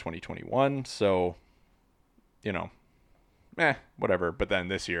 teams in 2021. So, whatever. But then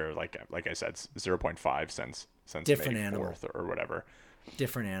this year, like I said, 0.5 since different May 4th animal or whatever.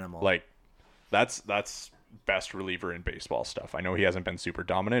 Different animal. Like, that's best reliever in baseball stuff. I know he hasn't been super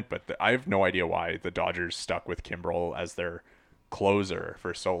dominant, but I have no idea why the Dodgers stuck with Kimbrel as their closer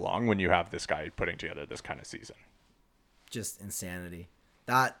for so long when you have this guy putting together this kind of season. Just insanity.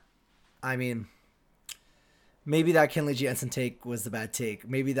 That, I mean, Maybe that Kenley Jansen take was the bad take.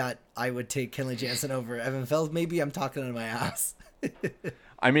 Maybe that I would take Kenley Jansen over Evan Phillips. Maybe I'm talking out of my ass.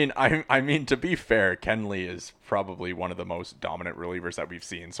 I mean, to be fair, Kenley is probably one of the most dominant relievers that we've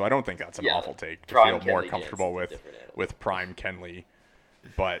seen. So I don't think that's an awful take to feel more comfortable with prime Kenley.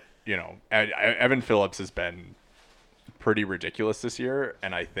 But, you know, Evan Phillips has been pretty ridiculous this year,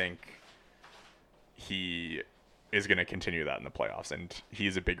 and I think he is going to continue that in the playoffs. And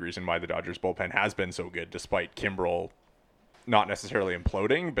he's a big reason why the Dodgers bullpen has been so good, despite Kimbrel not necessarily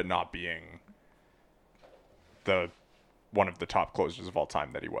imploding, but not being one of the top closers of all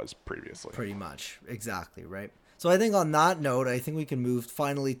time that he was previously. Pretty much. Exactly, right? So I think on that note, I think we can move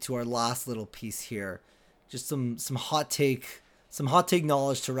finally to our last little piece here. Just some hot take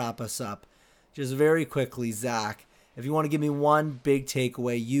knowledge to wrap us up. Just very quickly, Zach, if you want to give me one big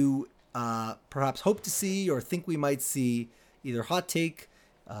takeaway you perhaps hope to see or think we might see, either hot take,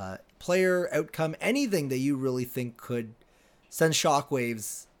 player, outcome, anything that you really think could send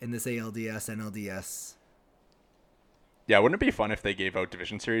shockwaves in this ALDS, NLDS. Yeah, wouldn't it be fun if they gave out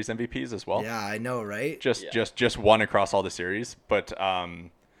division series MVPs as well? Yeah, I know, right? Just one across all the series. But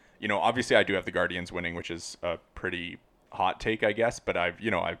you know, obviously I do have the Guardians winning, which is a pretty hot take, I guess. But I've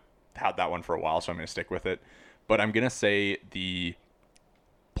had that one for a while, so I'm going to stick with it. But I'm going to say the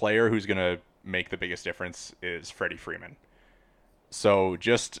player who's going to make the biggest difference is Freddie Freeman. So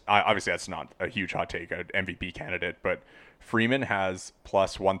obviously that's not a huge hot take, an MVP candidate, but Freeman has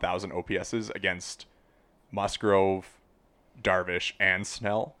plus 1,000 OPSs against Musgrove, Darvish, and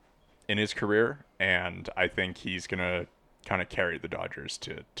Snell in his career, and I think he's going to kind of carry the Dodgers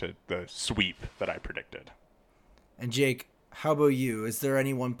to the sweep that I predicted. And Jake, how about you? Is there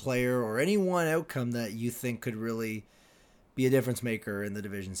any one player or any one outcome that you think could really be a difference maker in the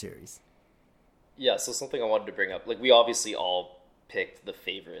division series? Yeah, so something I wanted to bring up, like we obviously all picked the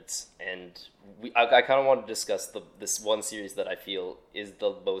favorites, and I kind of want to discuss this one series that I feel is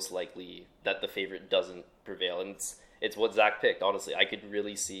the most likely that the favorite doesn't prevail, and it's what Zach picked. Honestly, I could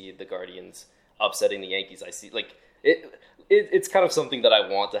really see the Guardians upsetting the Yankees. I see, like, it's kind of something that I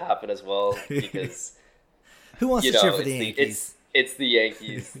want to happen as well, because who wants to cheer for the Yankees? It's the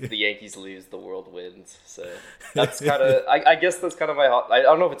Yankees. The Yankees lose, the world wins. So that's kind of, I guess that's kind of my hot. I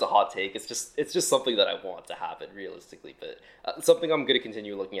don't know if it's a hot take. It's just something that I want to happen realistically. But something I'm going to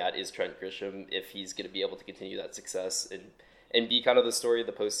continue looking at is Trent Grisham, if he's going to be able to continue that success and be kind of the story of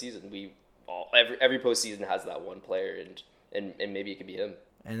the postseason. Every postseason has that one player, and maybe it could be him.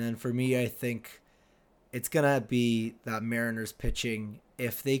 And then for me, I think it's going to be that Mariners pitching.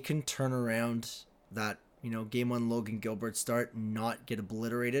 If they can turn around that, game one Logan Gilbert start and not get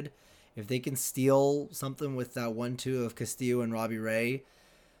obliterated, if they can steal something with that 1-2 of Castillo and Robbie Ray,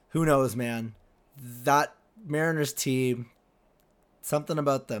 who knows, man? That Mariners team, something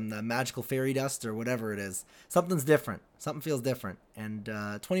about them, that magical fairy dust or whatever it is, something's different. Something feels different. And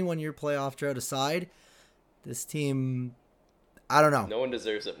 21-year playoff drought aside, this team, I don't know. No one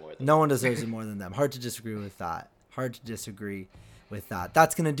deserves it more than No one deserves it more than them. Hard to disagree with that.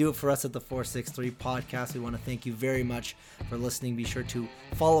 That's going to do it for us at the 463 podcast. We want to thank you very much for listening. Be sure to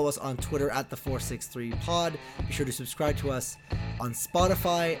follow us on Twitter at the 463 pod. Be sure to subscribe to us on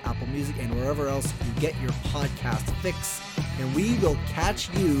Spotify, Apple Music, and wherever else you get your podcast fix. And we will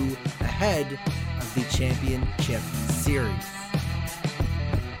catch you ahead of the championship series.